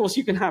word. So, of course,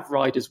 you can have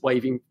riders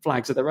waving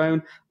flags of their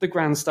own. The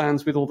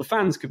grandstands with all the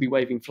fans could be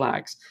waving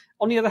flags.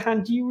 On the other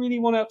hand, do you really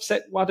want to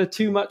upset WADA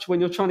too much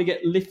when you're trying to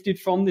get lifted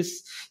from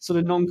this sort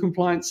of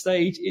non-compliant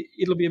stage?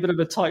 It'll be a bit of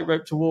a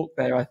tightrope to walk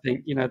there, I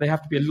think. They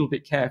have to be a little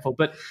bit careful.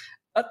 But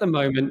at the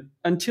moment,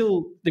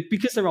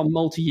 because there are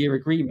multi-year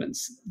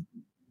agreements,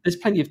 there's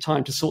plenty of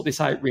time to sort this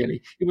out,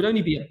 really. It would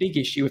only be a big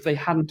issue if they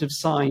hadn't have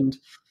signed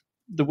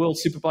the World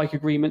Superbike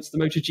agreements, the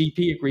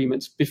MotoGP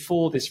agreements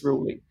before this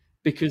ruling,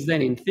 because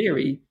then in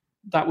theory,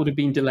 that would have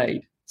been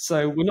delayed.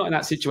 So we're not in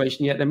that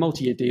situation yet. They're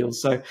multi-year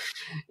deals. So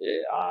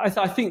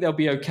I think they'll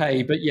be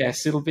okay. But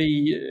yes, it'll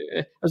be,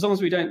 as long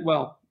as we don't,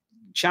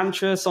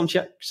 Chantra,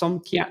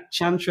 Somkiat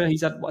Chantra,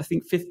 he's at, I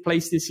think, 5th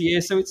place this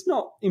year. So it's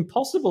not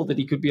impossible that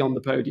he could be on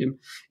the podium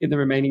in the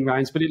remaining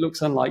rounds, but it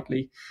looks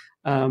unlikely.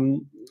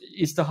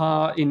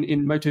 Istihar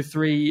in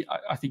Moto3,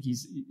 I think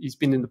he's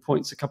been in the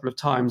points a couple of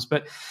times.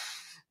 But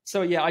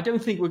so, yeah, I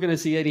don't think we're going to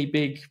see any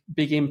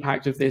big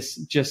impact of this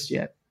just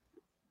yet.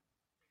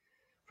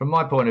 From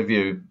my point of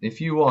view,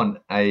 if you want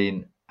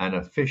an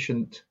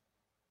efficient,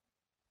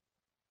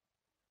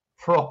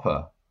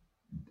 proper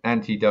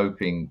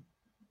anti-doping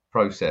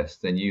process,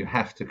 then you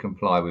have to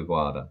comply with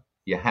WADA.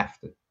 You have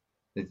to.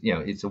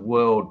 It's a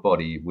world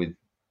body with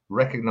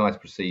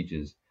recognised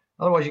procedures.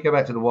 Otherwise, you go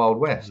back to the Wild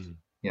West.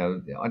 I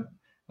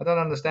don't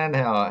understand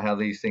how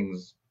these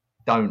things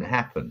don't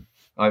happen.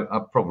 I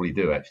probably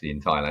do, actually, in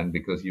Thailand,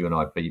 because you and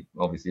I, Pete,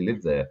 obviously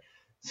lived there.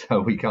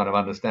 So we kind of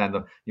understand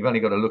them. You've only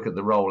got to look at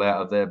the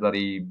rollout of their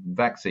bloody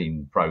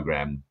vaccine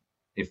program.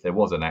 If there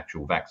was an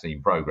actual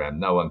vaccine program,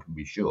 no one can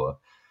be sure.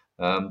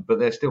 But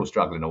they're still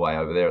struggling away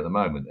over there at the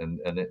moment.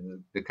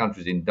 And the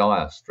country's in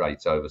dire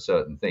straits over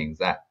certain things,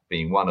 that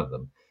being one of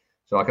them.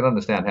 So I can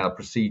understand how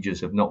procedures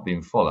have not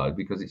been followed,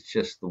 because it's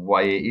just the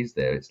way it is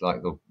there. It's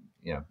like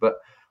but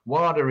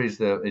WADA is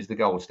the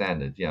gold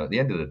standard. At the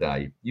end of the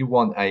day, you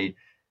want a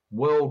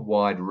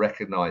worldwide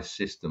recognized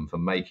system for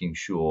making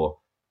sure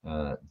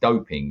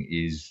doping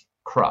is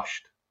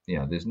crushed.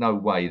 There's no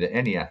way that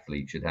any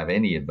athlete should have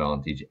any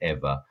advantage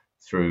ever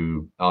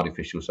through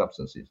artificial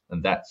substances.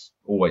 And that's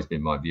always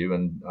been my view.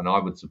 And I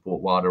would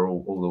support WADA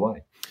all the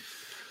way.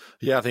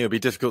 Yeah, I think it'll be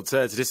difficult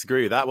to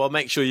disagree with that. Well,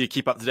 make sure you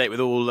keep up to date with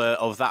all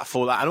of that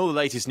for that and all the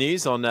latest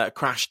news on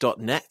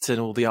crash.net and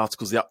all the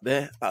articles up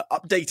there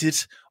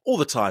updated all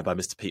the time by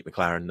Mr. Pete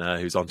McLaren,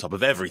 who's on top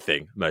of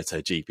everything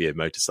MotoGP and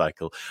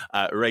motorcycle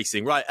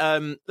racing. Right,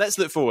 let's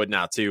look forward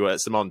now to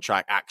some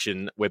on-track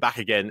action. We're back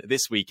again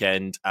this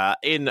weekend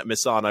in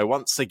Misano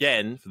once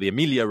again for the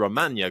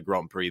Emilia-Romagna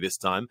Grand Prix this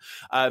time.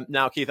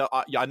 Now, Keith,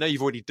 I know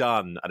you've already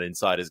done an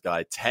insider's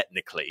guide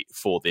technically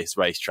for this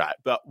racetrack,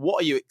 but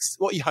what are you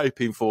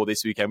hoping for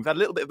this weekend? We've had a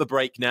little bit of a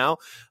break now.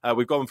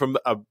 We've gone from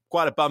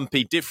quite a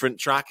bumpy, different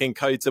track in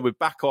COTA. We're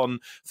back on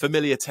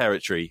familiar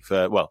territory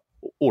for, well,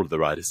 all of the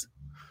riders.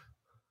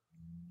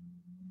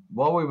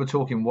 While we were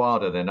talking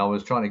WADA then, I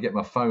was trying to get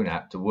my phone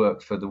app to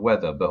work for the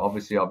weather, but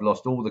obviously I've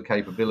lost all the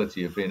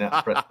capability of being able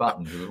to press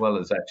buttons as well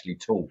as actually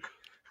talk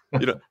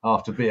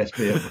after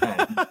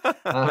BSB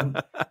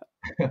and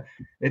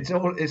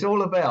It's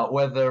all about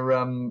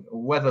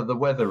whether the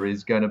weather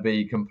is going to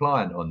be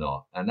compliant or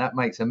not, and that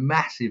makes a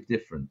massive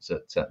difference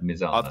at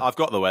Misano. I've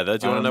got the weather.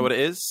 Do you want to know what it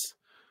is?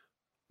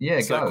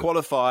 Yeah, so go.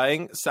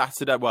 Qualifying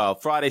Saturday. Well,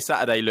 Friday,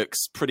 Saturday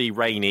looks pretty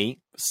rainy.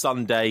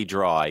 Sunday,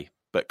 dry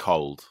but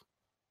cold.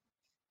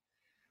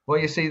 Well,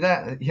 you see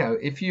that,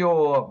 if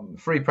your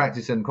free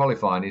practice and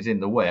qualifying is in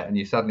the wet and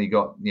you suddenly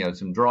got,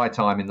 some dry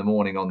time in the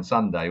morning on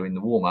Sunday in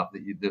the warm-up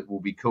that will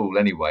be cool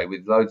anyway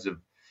with loads of,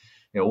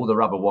 all the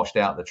rubber washed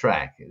out the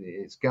track,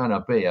 it's going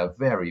to be a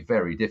very,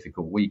 very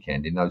difficult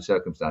weekend in those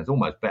circumstances,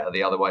 almost better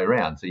the other way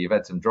around. So you've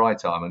had some dry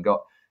time and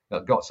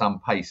got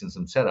some pace and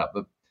some setup.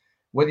 But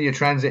whether you're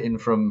transiting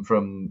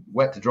from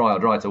wet to dry or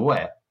dry to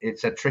wet,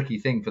 it's a tricky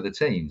thing for the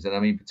teams. And I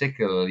mean,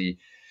 particularly,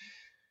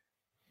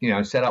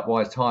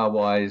 setup-wise,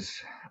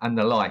 tyre-wise, and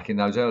the like in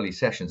those early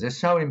sessions. They're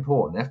so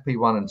important.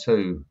 FP1 and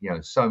 2,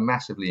 so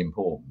massively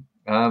important.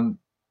 Not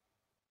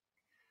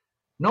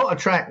a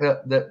track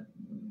that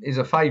is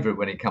a favourite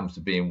when it comes to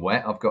being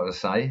wet, I've got to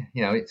say.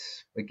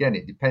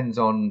 It depends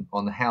on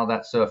how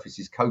that surface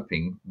is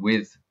coping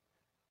with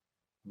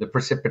the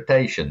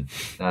precipitation.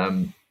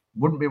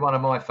 Wouldn't be one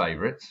of my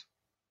favourites.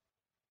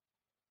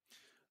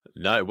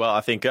 No, well,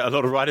 I think a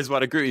lot of riders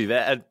might agree with you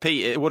there. And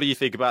Pete, what do you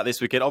think about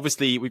this weekend?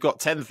 Obviously, we've got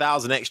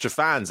 10,000 extra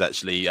fans,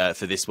 actually,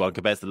 for this one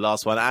compared to the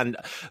last one. And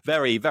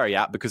very, very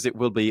apt because it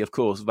will be, of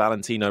course,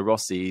 Valentino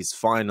Rossi's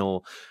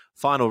final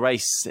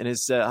race in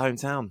his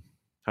home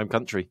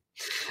country.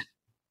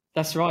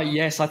 That's right.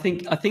 Yes, I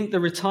think the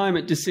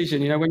retirement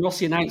decision. When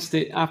Rossi announced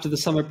it after the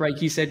summer break,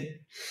 he said,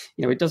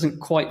 it doesn't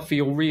quite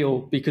feel real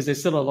because there's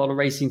still a lot of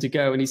racing to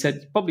go. And he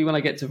said, probably when I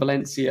get to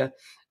Valencia,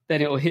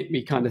 then it'll hit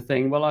me, kind of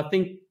thing. Well, I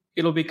think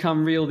it'll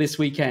become real this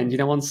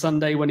weekend. On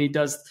Sunday when he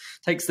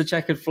takes the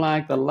checkered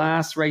flag, the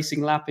last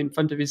racing lap in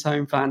front of his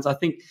home fans. I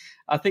think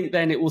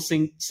then it will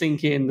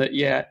sink in that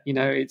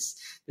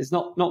there's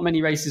not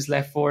many races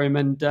left for him,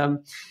 and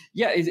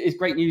it's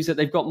great news that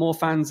they've got more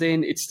fans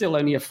in. It's still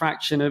only a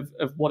fraction of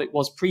what it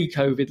was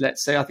pre-COVID.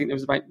 Let's say I think there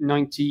was about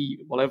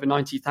over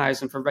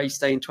 90,000 for race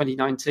day in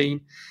 2019.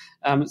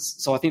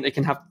 So I think they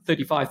can have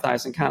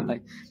 35,000, can't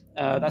they?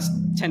 That's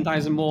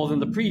 10,000 more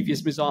than the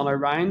previous Misano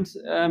round.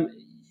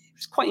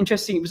 It's quite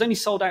interesting. It was only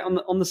sold out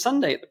on the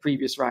Sunday at the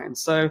previous round.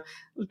 So it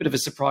was a bit of a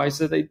surprise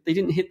that they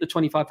didn't hit the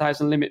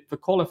 25,000 limit for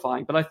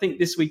qualifying. But I think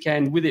this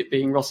weekend, with it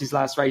being Rossi's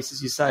last race,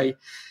 as you say,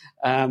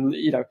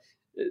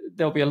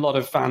 there'll be a lot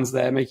of fans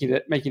there making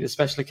it a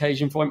special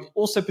occasion for him.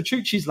 Also,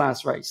 Petrucci's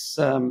last race,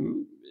 for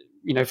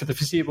the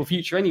foreseeable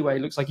future anyway.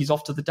 It looks like he's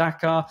off to the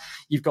Dakar.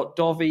 You've got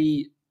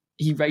Dovi.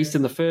 He raced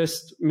in the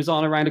first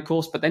Misano round, of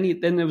course, but then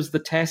there was the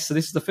test. So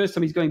this is the first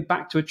time he's going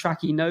back to a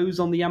track he knows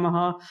on the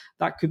Yamaha.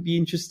 That could be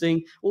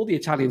interesting. All the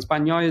Italians.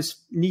 Bagnaia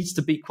needs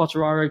to beat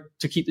Quartararo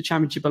to keep the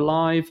championship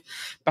alive.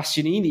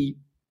 Bastianini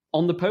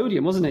on the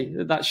podium, wasn't he?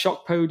 That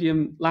shock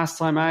podium last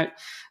time out.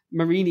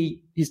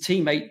 Marini, his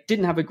teammate,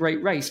 didn't have a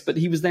great race, but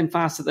he was then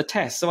fast at the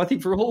test. So I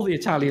think for all the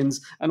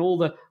Italians and all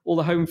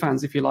the home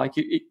fans, if you like,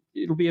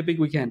 it'll be a big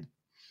weekend.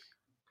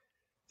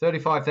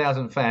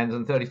 35,000 fans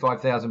and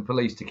 35,000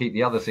 police to keep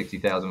the other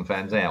 60,000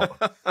 fans out.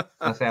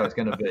 That's how it's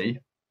going to be.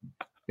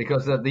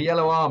 Because the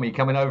Yellow Army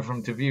coming over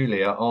from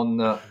Tavulia on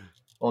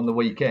the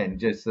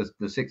weekend, just the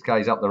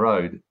 6Ks up the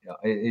road,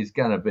 is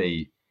going to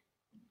be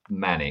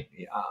manic.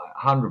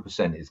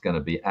 100% is going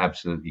to be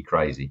absolutely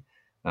crazy.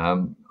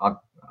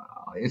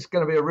 It's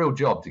going to be a real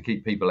job to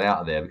keep people out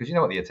of there because you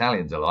know what the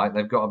Italians are like.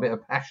 They've got a bit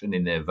of passion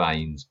in their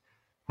veins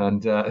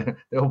and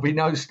there'll be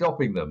no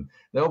stopping them.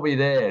 They'll be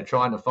there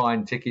trying to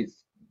find tickets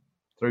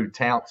through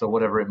touts or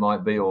whatever it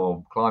might be,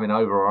 or climbing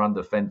over or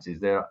under fences.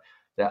 They're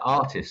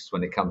artists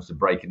when it comes to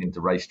breaking into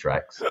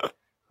racetracks.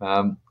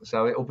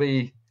 So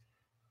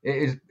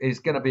it's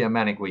going to be a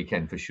manic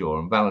weekend for sure.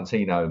 And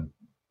Valentino,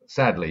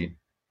 sadly,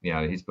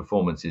 his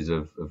performances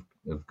have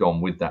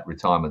gone with that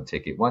retirement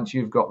ticket. Once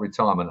you've got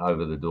retirement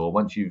over the door,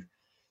 once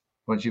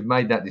you've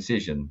made that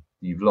decision,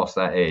 you've lost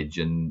that edge,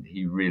 and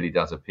he really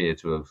does appear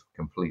to have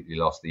completely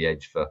lost the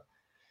edge for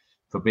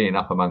being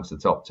up amongst the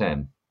top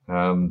 10.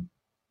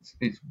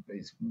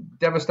 It's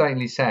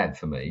devastatingly sad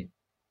for me.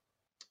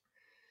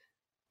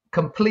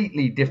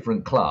 Completely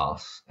different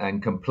class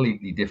and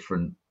completely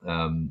different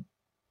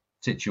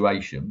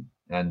situation.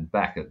 And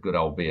back at good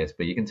old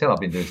BSB, you can tell I've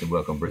been doing some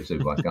work on British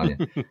Superbikes, can't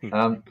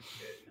you?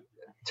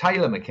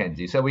 Taylor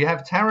Mackenzie. So we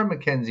have Taron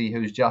Mackenzie,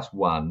 who's just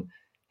won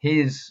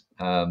his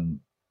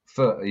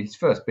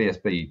first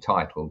BSB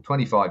title,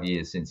 25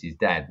 years since his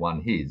dad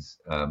won his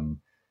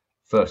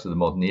first of the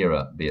modern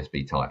era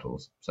BSB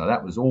titles. So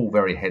that was all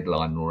very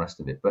headline and all the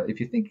rest of it. But if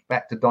you think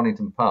back to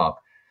Donington Park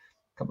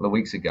a couple of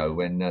weeks ago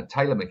when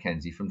Taylor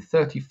Mackenzie, from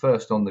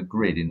 31st on the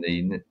grid in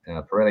the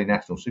Pirelli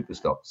National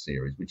Superstock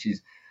Series, which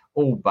is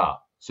all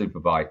but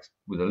superbikes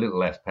with a little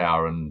less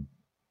power and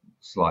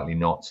slightly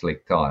not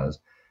slick tyres,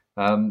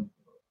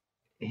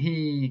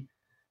 he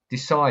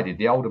decided,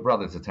 the older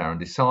brother to Taron,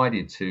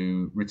 decided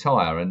to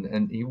retire,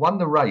 and he won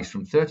the race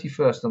from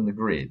 31st on the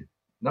grid.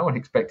 No one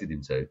expected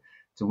him to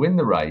win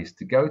the race,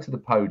 to go to the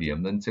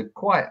podium, and to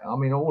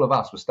all of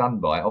us were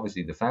stunned by it.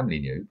 Obviously the family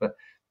knew, but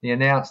he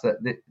announced that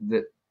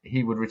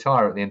he would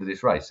retire at the end of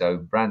this race. So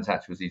Brands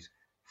Hatch was his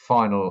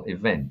final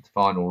event,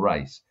 final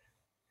race.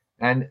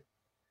 And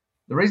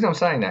the reason I'm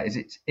saying that is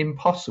it's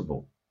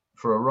impossible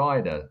for a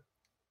rider,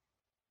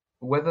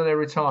 whether they're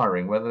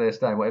retiring, whether they're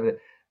staying, whatever,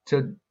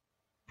 to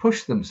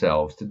push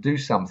themselves to do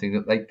something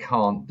that they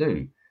can't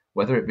do,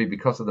 whether it be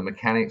because of the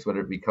mechanics,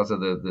 whether it be because of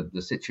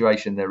the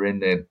situation they're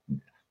in.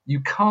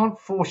 You can't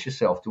force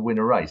yourself to win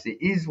a race. It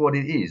is what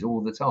it is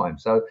all the time.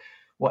 So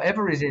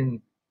whatever is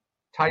in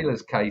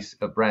Taylor's case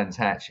at Brands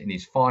Hatch in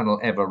his final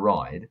ever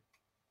ride,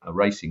 a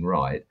racing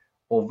ride,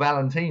 or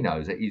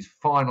Valentino's at his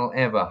final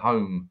ever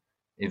home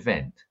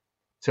event,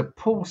 to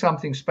pull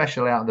something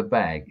special out of the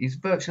bag is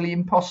virtually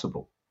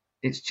impossible.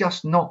 It's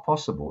just not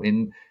possible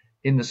in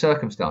the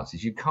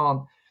circumstances. You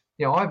can't,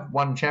 I've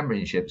won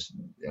championships,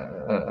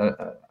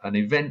 an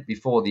event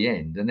before the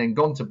end, and then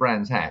gone to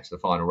Brands Hatch, the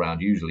final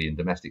round, usually in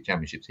domestic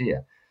championships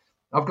here.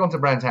 I've gone to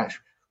Brands Hatch,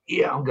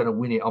 I'm going to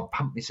win it. I'll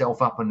pump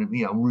myself up and,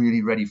 I'm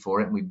really ready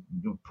for it. And we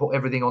put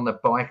everything on the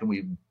bike and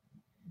we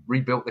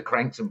rebuilt the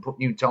cranks and put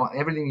new tires,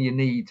 everything you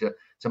need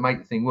to make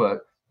the thing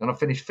work. And I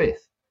finished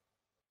 5th.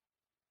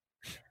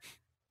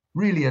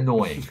 Really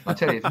annoying. I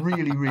tell you, it's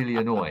really, really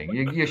annoying.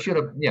 You should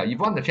have, you've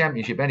won the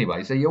championship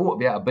anyway, so you ought to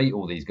be able to beat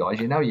all these guys.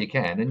 You know you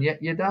can, and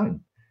yet you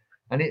don't.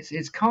 And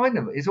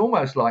it's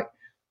almost like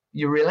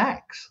you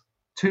relax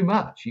too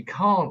much. You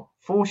can't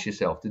force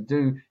yourself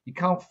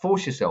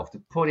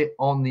to put it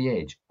on the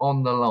edge,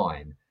 on the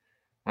line.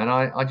 And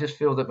I just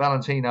feel that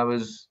Valentino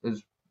has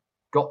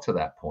got to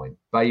that point.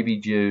 Baby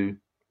due,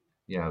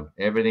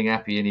 everything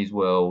happy in his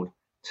world,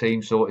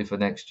 team sorted for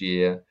next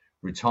year,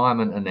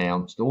 retirement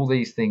announced, all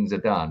these things are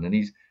done, and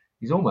he's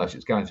almost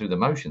just going through the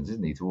motions,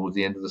 isn't he, towards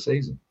the end of the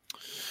season?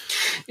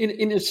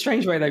 In a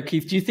strange way, though,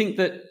 Keith, do you think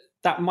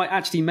that might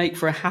actually make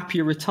for a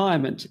happier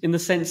retirement, in the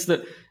sense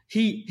that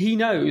he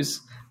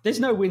knows there's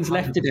no wins 100%.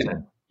 Left in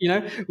him?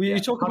 You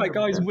talk about 100%.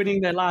 Guys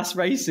winning their last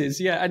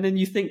races, and then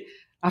you think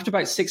after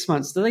about 6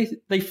 months,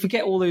 they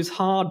forget all those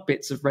hard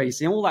bits of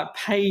racing, all that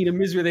pain and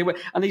misery they were,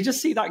 and they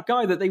just see that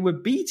guy that they were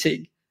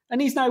beating, and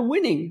he's now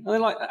winning, and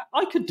they're like,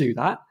 I could do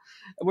that.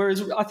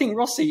 Whereas I think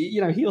Rossi,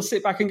 he'll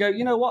sit back and go,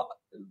 you know what?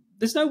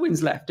 There's no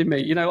wins left in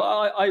me.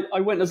 I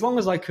went as long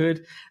as I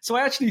could. So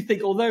I actually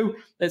think, although,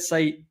 let's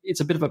say, it's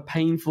a bit of a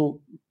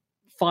painful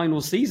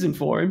final season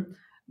for him,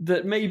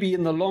 that maybe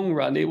in the long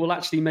run, it will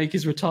actually make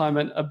his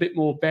retirement a bit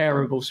more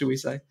bearable, shall we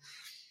say.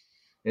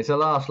 It's a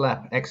last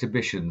lap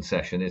exhibition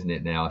session, isn't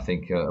it now? I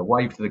think a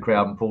wave to the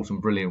crowd and pull some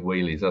brilliant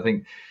wheelies. I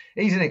think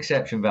he's an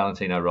exception,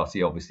 Valentino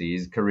Rossi, obviously.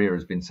 His career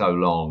has been so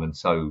long and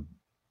so,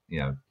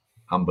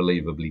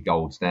 unbelievably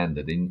gold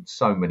standard in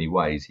so many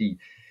ways.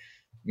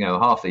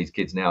 Half these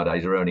kids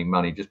nowadays are earning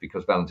money just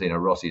because Valentino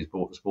Rossi has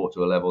brought the sport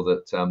to a level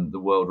that the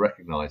world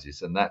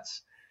recognises, and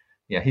that's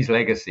his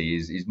legacy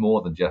is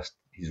more than just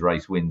his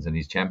race wins and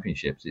his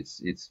championships.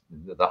 It's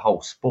the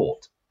whole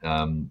sport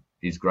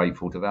is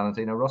grateful to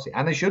Valentino Rossi,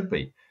 and they should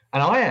be,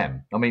 and I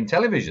am. I mean,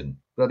 television,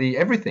 bloody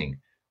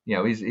everything,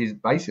 is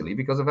basically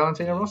because of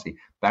Valentino Rossi.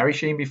 Barry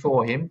Sheene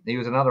before him, he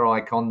was another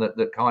icon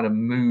that kind of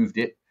moved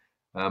it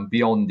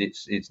beyond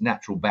its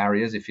natural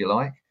barriers, if you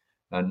like,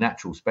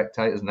 natural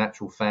spectators,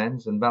 natural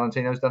fans, and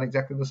Valentino's done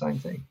exactly the same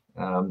thing,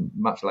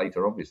 much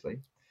later, obviously.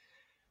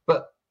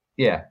 But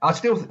I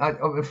still,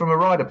 from a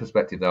rider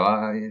perspective,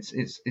 though,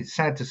 it's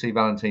sad to see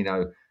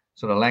Valentino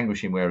sort of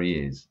languishing where he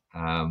is.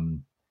 I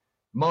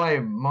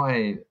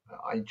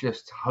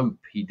just hope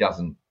he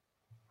doesn't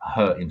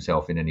hurt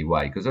himself in any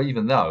way, because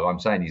even though I'm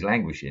saying he's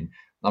languishing,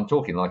 I'm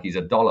talking like he's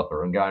a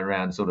dolloper and going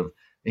around sort of.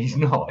 He's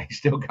not. He's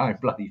still going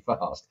bloody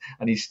fast,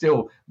 and he's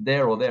still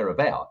there or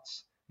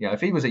thereabouts.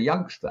 If he was a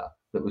youngster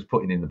that was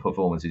putting in the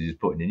performances he's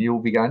putting in,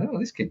 you'll be going, oh,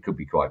 this kid could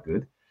be quite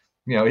good.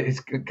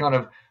 It's kind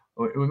of,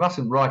 we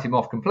mustn't write him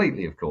off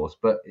completely, of course,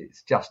 but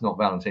it's just not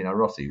Valentino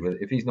Rossi.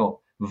 If he's not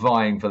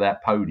vying for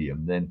that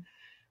podium, then,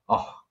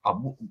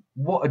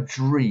 what a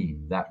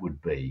dream that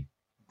would be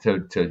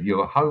to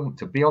your home,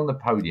 to be on the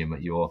podium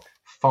at your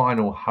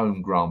final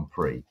home Grand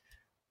Prix.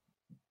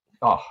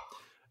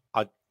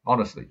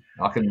 Honestly,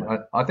 I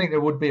think there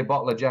would be a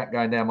bottle of Jack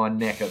going down my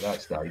neck at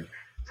that stage.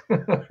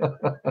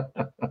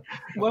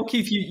 Well,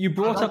 Keith, you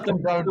brought up the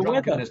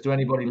drunkenness to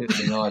anybody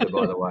listening either,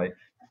 by the way.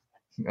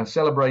 A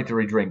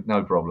celebratory drink,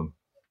 no problem.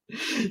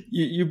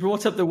 You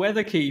brought up the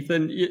weather, Keith,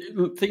 and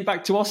you think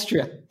back to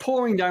Austria,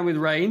 pouring down with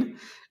rain.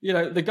 You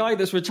know, the guy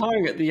that's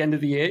retiring at the end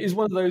of the year is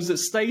one of those that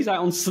stays out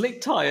on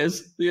slick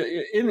tyres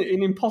in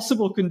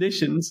impossible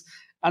conditions,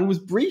 and was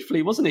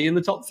briefly, wasn't he, in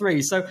the top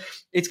three? So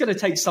it's going to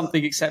take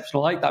something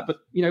exceptional like that. But,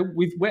 you know,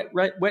 with wet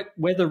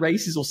weather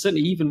races, or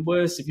certainly even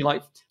worse, if you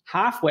like,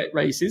 half wet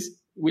races,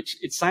 which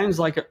it sounds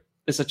like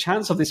there's a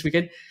chance of this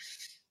weekend,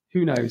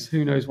 who knows?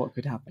 Who knows what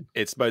could happen?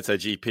 It's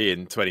MotoGP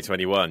in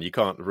 2021. You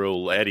can't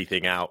rule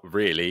anything out,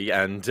 really.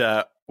 And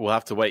we'll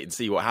have to wait and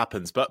see what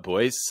happens. But,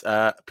 boys,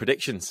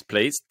 predictions,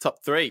 please. Top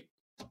three.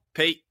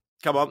 Pete,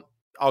 come on.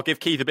 I'll give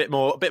Keith a bit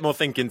more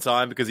thinking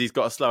time because he's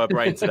got a slower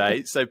brain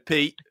today. So,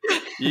 Pete,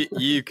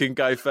 you can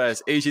go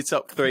first. Who's your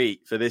top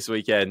three for this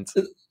weekend?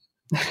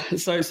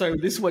 So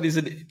this one is,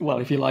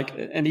 if you like,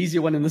 an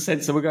easier one in the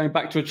sense that we're going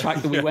back to a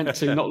track that we went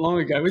to not long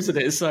ago, isn't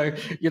it? So,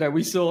 you know,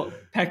 we saw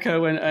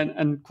Pecco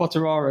and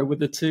Quartararo with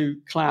the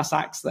two class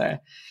acts there.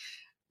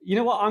 You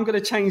know what? I'm going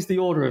to change the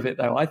order of it,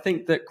 though. I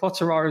think that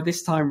Quartararo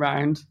this time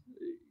round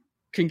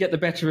can get the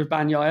better of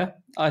Bagnaia.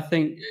 I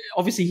think,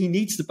 obviously, he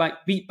needs to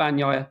beat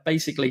Bagnaia,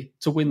 basically,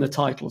 to win the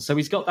title. So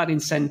he's got that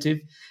incentive.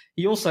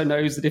 He also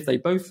knows that if they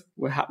both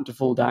happen to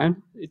fall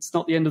down, it's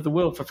not the end of the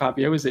world for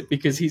Fabio, is it?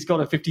 Because he's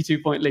got a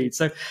 52-point lead.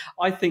 So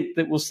I think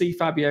that we'll see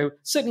Fabio,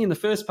 certainly in the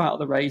first part of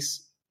the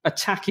race,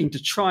 attacking to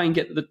try and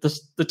get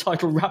the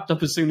title wrapped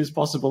up as soon as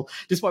possible.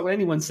 Despite what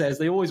anyone says,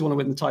 they always want to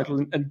win the title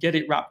and get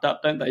it wrapped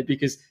up, don't they?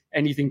 Because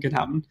anything can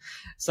happen.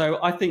 So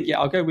I think,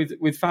 I'll go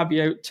with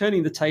Fabio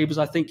turning the tables.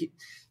 I think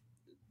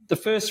the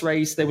first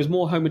race, there was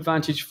more home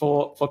advantage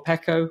for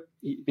Pecco.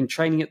 He'd been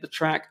training at the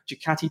track,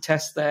 Ducati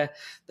test there.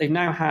 They've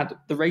now had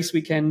the race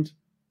weekend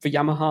for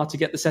Yamaha to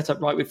get the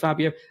setup right with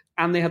Fabio,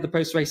 and they had the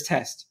post-race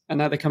test, and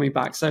now they're coming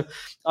back. So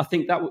I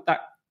think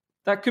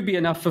that could be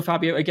enough for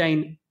Fabio,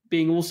 again,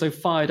 being also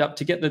fired up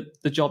to get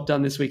the job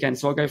done this weekend.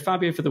 So I'll go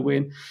Fabio for the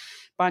win,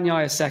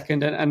 Bagnaia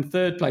second, and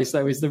third place,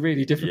 though, is the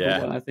really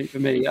difficult one, I think, for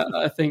me.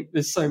 I think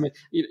there's so many,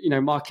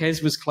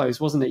 Marquez was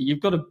close, wasn't it? You've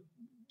got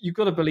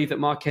to believe that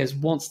Marquez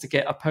wants to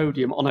get a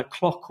podium on a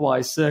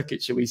clockwise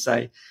circuit, shall we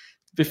say,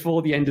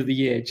 before the end of the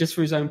year, just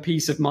for his own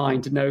peace of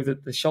mind to know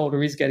that the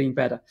shoulder is getting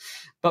better.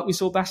 But we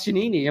saw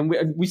Bastianini,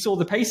 and we saw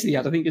the pace that he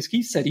had. I think, as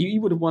Keith said, he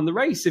would have won the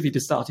race if he'd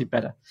have started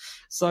better.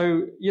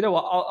 So, you know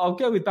what, I'll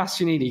go with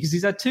Bastianini because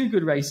he's had two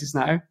good races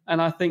now,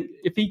 and I think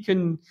if he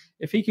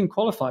can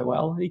qualify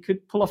well, he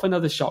could pull off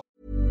another shot.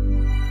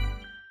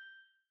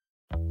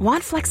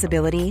 Want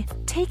flexibility?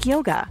 Take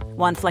yoga.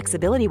 Want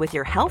flexibility with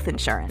your health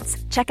insurance?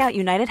 Check out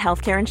United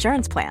Healthcare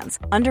Insurance Plans.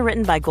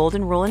 Underwritten by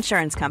Golden Rule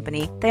Insurance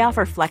Company, they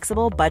offer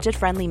flexible,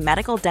 budget-friendly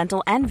medical,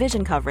 dental, and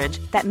vision coverage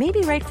that may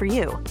be right for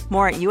you.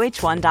 More at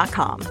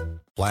uh1.com.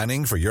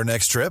 Planning for your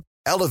next trip?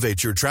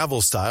 Elevate your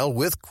travel style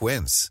with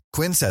Quince.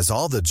 Quince has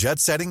all the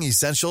jet-setting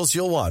essentials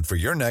you'll want for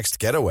your next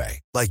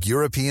getaway, like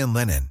European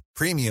linen,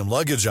 premium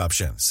luggage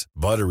options,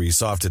 buttery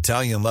soft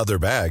Italian leather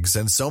bags,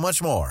 and so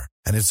much more.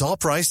 And it's all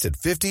priced at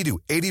 50 to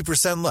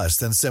 80% less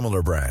than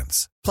similar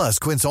brands. Plus,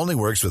 Quince only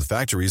works with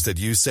factories that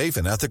use safe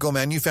and ethical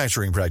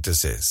manufacturing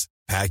practices.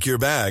 Pack your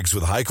bags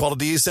with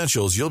high-quality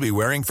essentials you'll be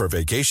wearing for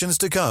vacations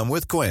to come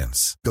with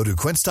Quince. Go to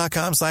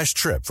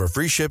quince.com/trip for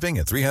free shipping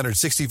and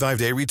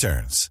 365-day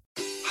returns.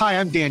 Hi,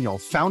 I'm Daniel,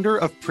 founder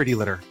of Pretty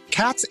Litter.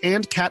 Cats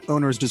and cat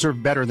owners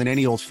deserve better than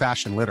any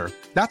old-fashioned litter.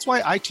 That's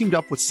why I teamed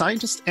up with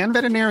scientists and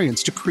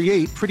veterinarians to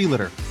create Pretty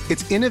Litter.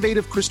 Its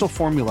innovative crystal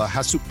formula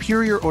has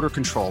superior odor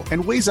control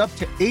and weighs up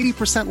to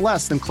 80%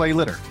 less than clay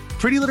litter.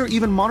 Pretty Litter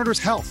even monitors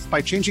health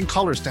by changing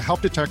colors to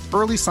help detect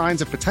early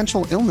signs of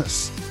potential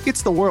illness.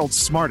 It's the world's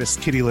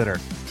smartest kitty litter.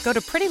 Go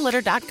to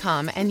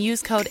prettylitter.com and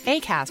use code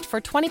ACAST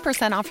for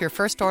 20% off your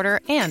first order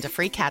and a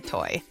free cat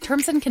toy.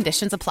 Terms and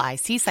conditions apply.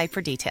 See site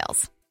for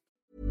details.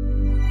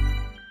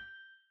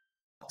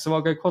 So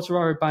I'll go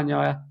Quartararo,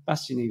 Bagnaia,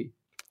 Bastianini.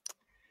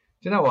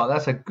 Do you know what?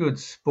 That's a good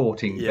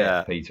sporting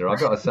bet, Peter. I've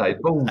got to say,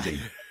 ballsy.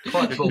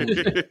 Quite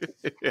ballsy.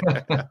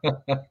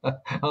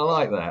 I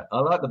like that. I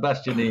like the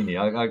Bastianini.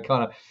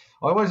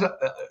 I always,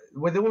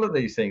 with all of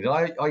these things,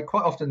 I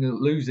quite often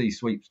lose these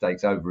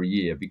sweepstakes over a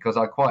year because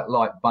I quite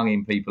like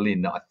bunging people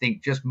in that I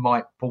think just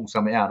might pull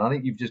something out. And I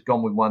think you've just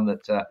gone with one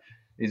that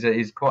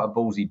is quite a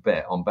ballsy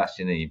bet on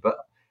Bastianini. But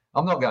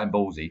I'm not going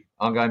ballsy.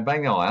 I'm going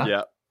Bagnaia.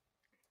 Yeah.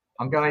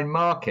 I'm going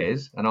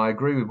Marquez, and I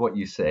agree with what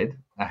you said,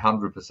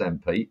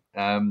 100%, Pete.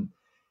 And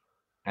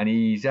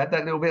he's had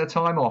that little bit of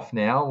time off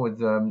now. With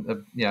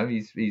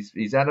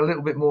he's had a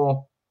little bit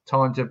more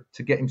time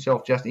to get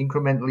himself just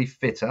incrementally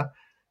fitter.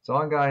 So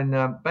I'm going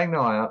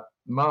Bagnaia,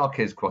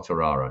 Marquez,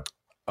 Quartararo.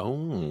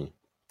 Oh,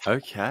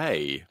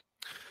 okay.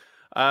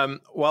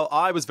 Well,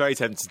 I was very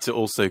tempted to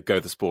also go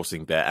the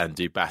sporting bet and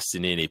do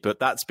Bastianini, but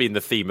that's been the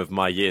theme of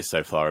my year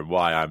so far and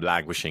why I'm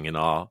languishing in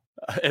our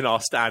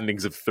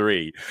standings of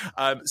three.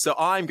 So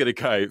I'm going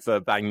to go for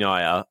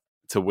Bagnaia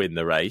to win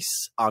the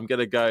race. I'm going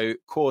to go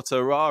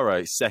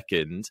Quartararo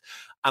second.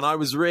 And I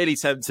was really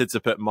tempted to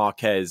put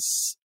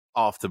Marquez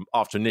after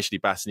initially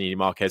Bastianini,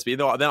 Marquez. But you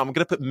know what? Then I'm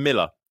going to put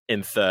Miller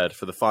in third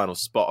for the final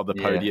spot on the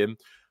podium.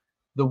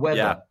 The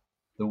weather.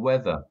 the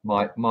weather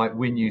might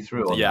win you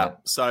through on that.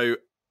 So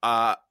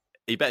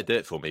you better do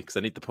it for me because I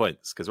need the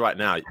points. Because right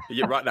now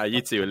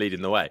you two are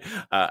leading the way,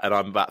 and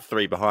I'm about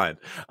 3 behind.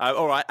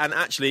 All right, and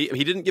actually,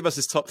 he didn't give us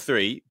his top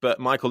 3, but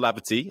Michael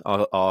Laverty,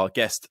 our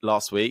guest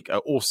last week,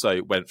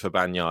 also went for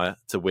Bagnaia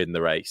to win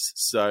the race.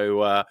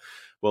 So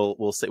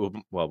we'll see.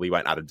 Well, we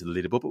won't add him to the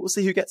leaderboard, but we'll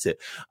see who gets it.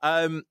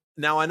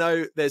 Now, I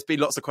know there's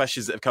been lots of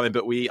questions that have come in,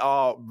 but we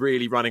are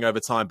really running over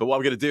time. But what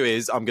I'm going to do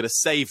is I'm going to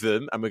save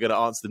them and we're going to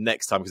answer them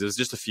next time because there's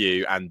just a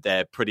few and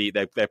they're pretty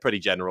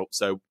general.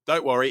 So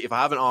don't worry. If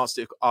I haven't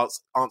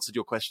answered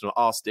your question or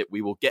asked it,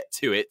 we will get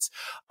to it.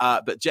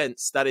 But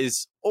gents, that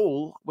is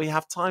all we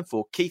have time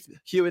for. Keith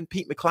Huewen,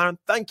 Pete McLaren,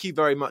 thank you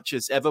very much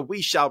as ever.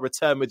 We shall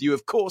return with you,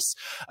 of course,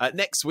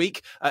 next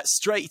week,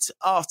 straight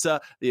after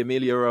the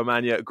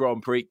Emilia-Romagna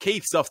Grand Prix.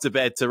 Keith's off to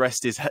bed to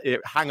rest his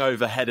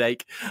hangover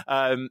headache.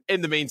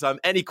 In the meantime,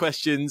 any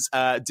questions,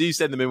 do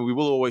send them in. We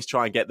will always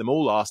try and get them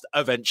all asked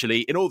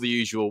eventually in all the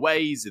usual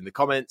ways, in the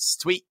comments,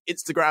 tweet,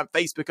 Instagram,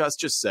 Facebook us,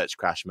 just search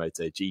Crash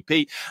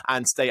MotoGP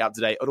and stay up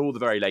to date on all the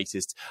very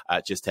latest.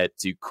 Just head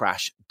to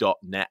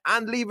crash.net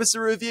and leave us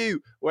a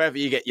review wherever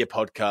you get your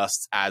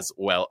podcasts as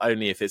well,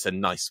 only if it's a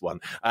nice one.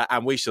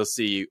 And we shall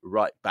see you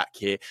right back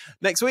here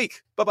next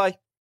week.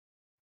 Bye-bye.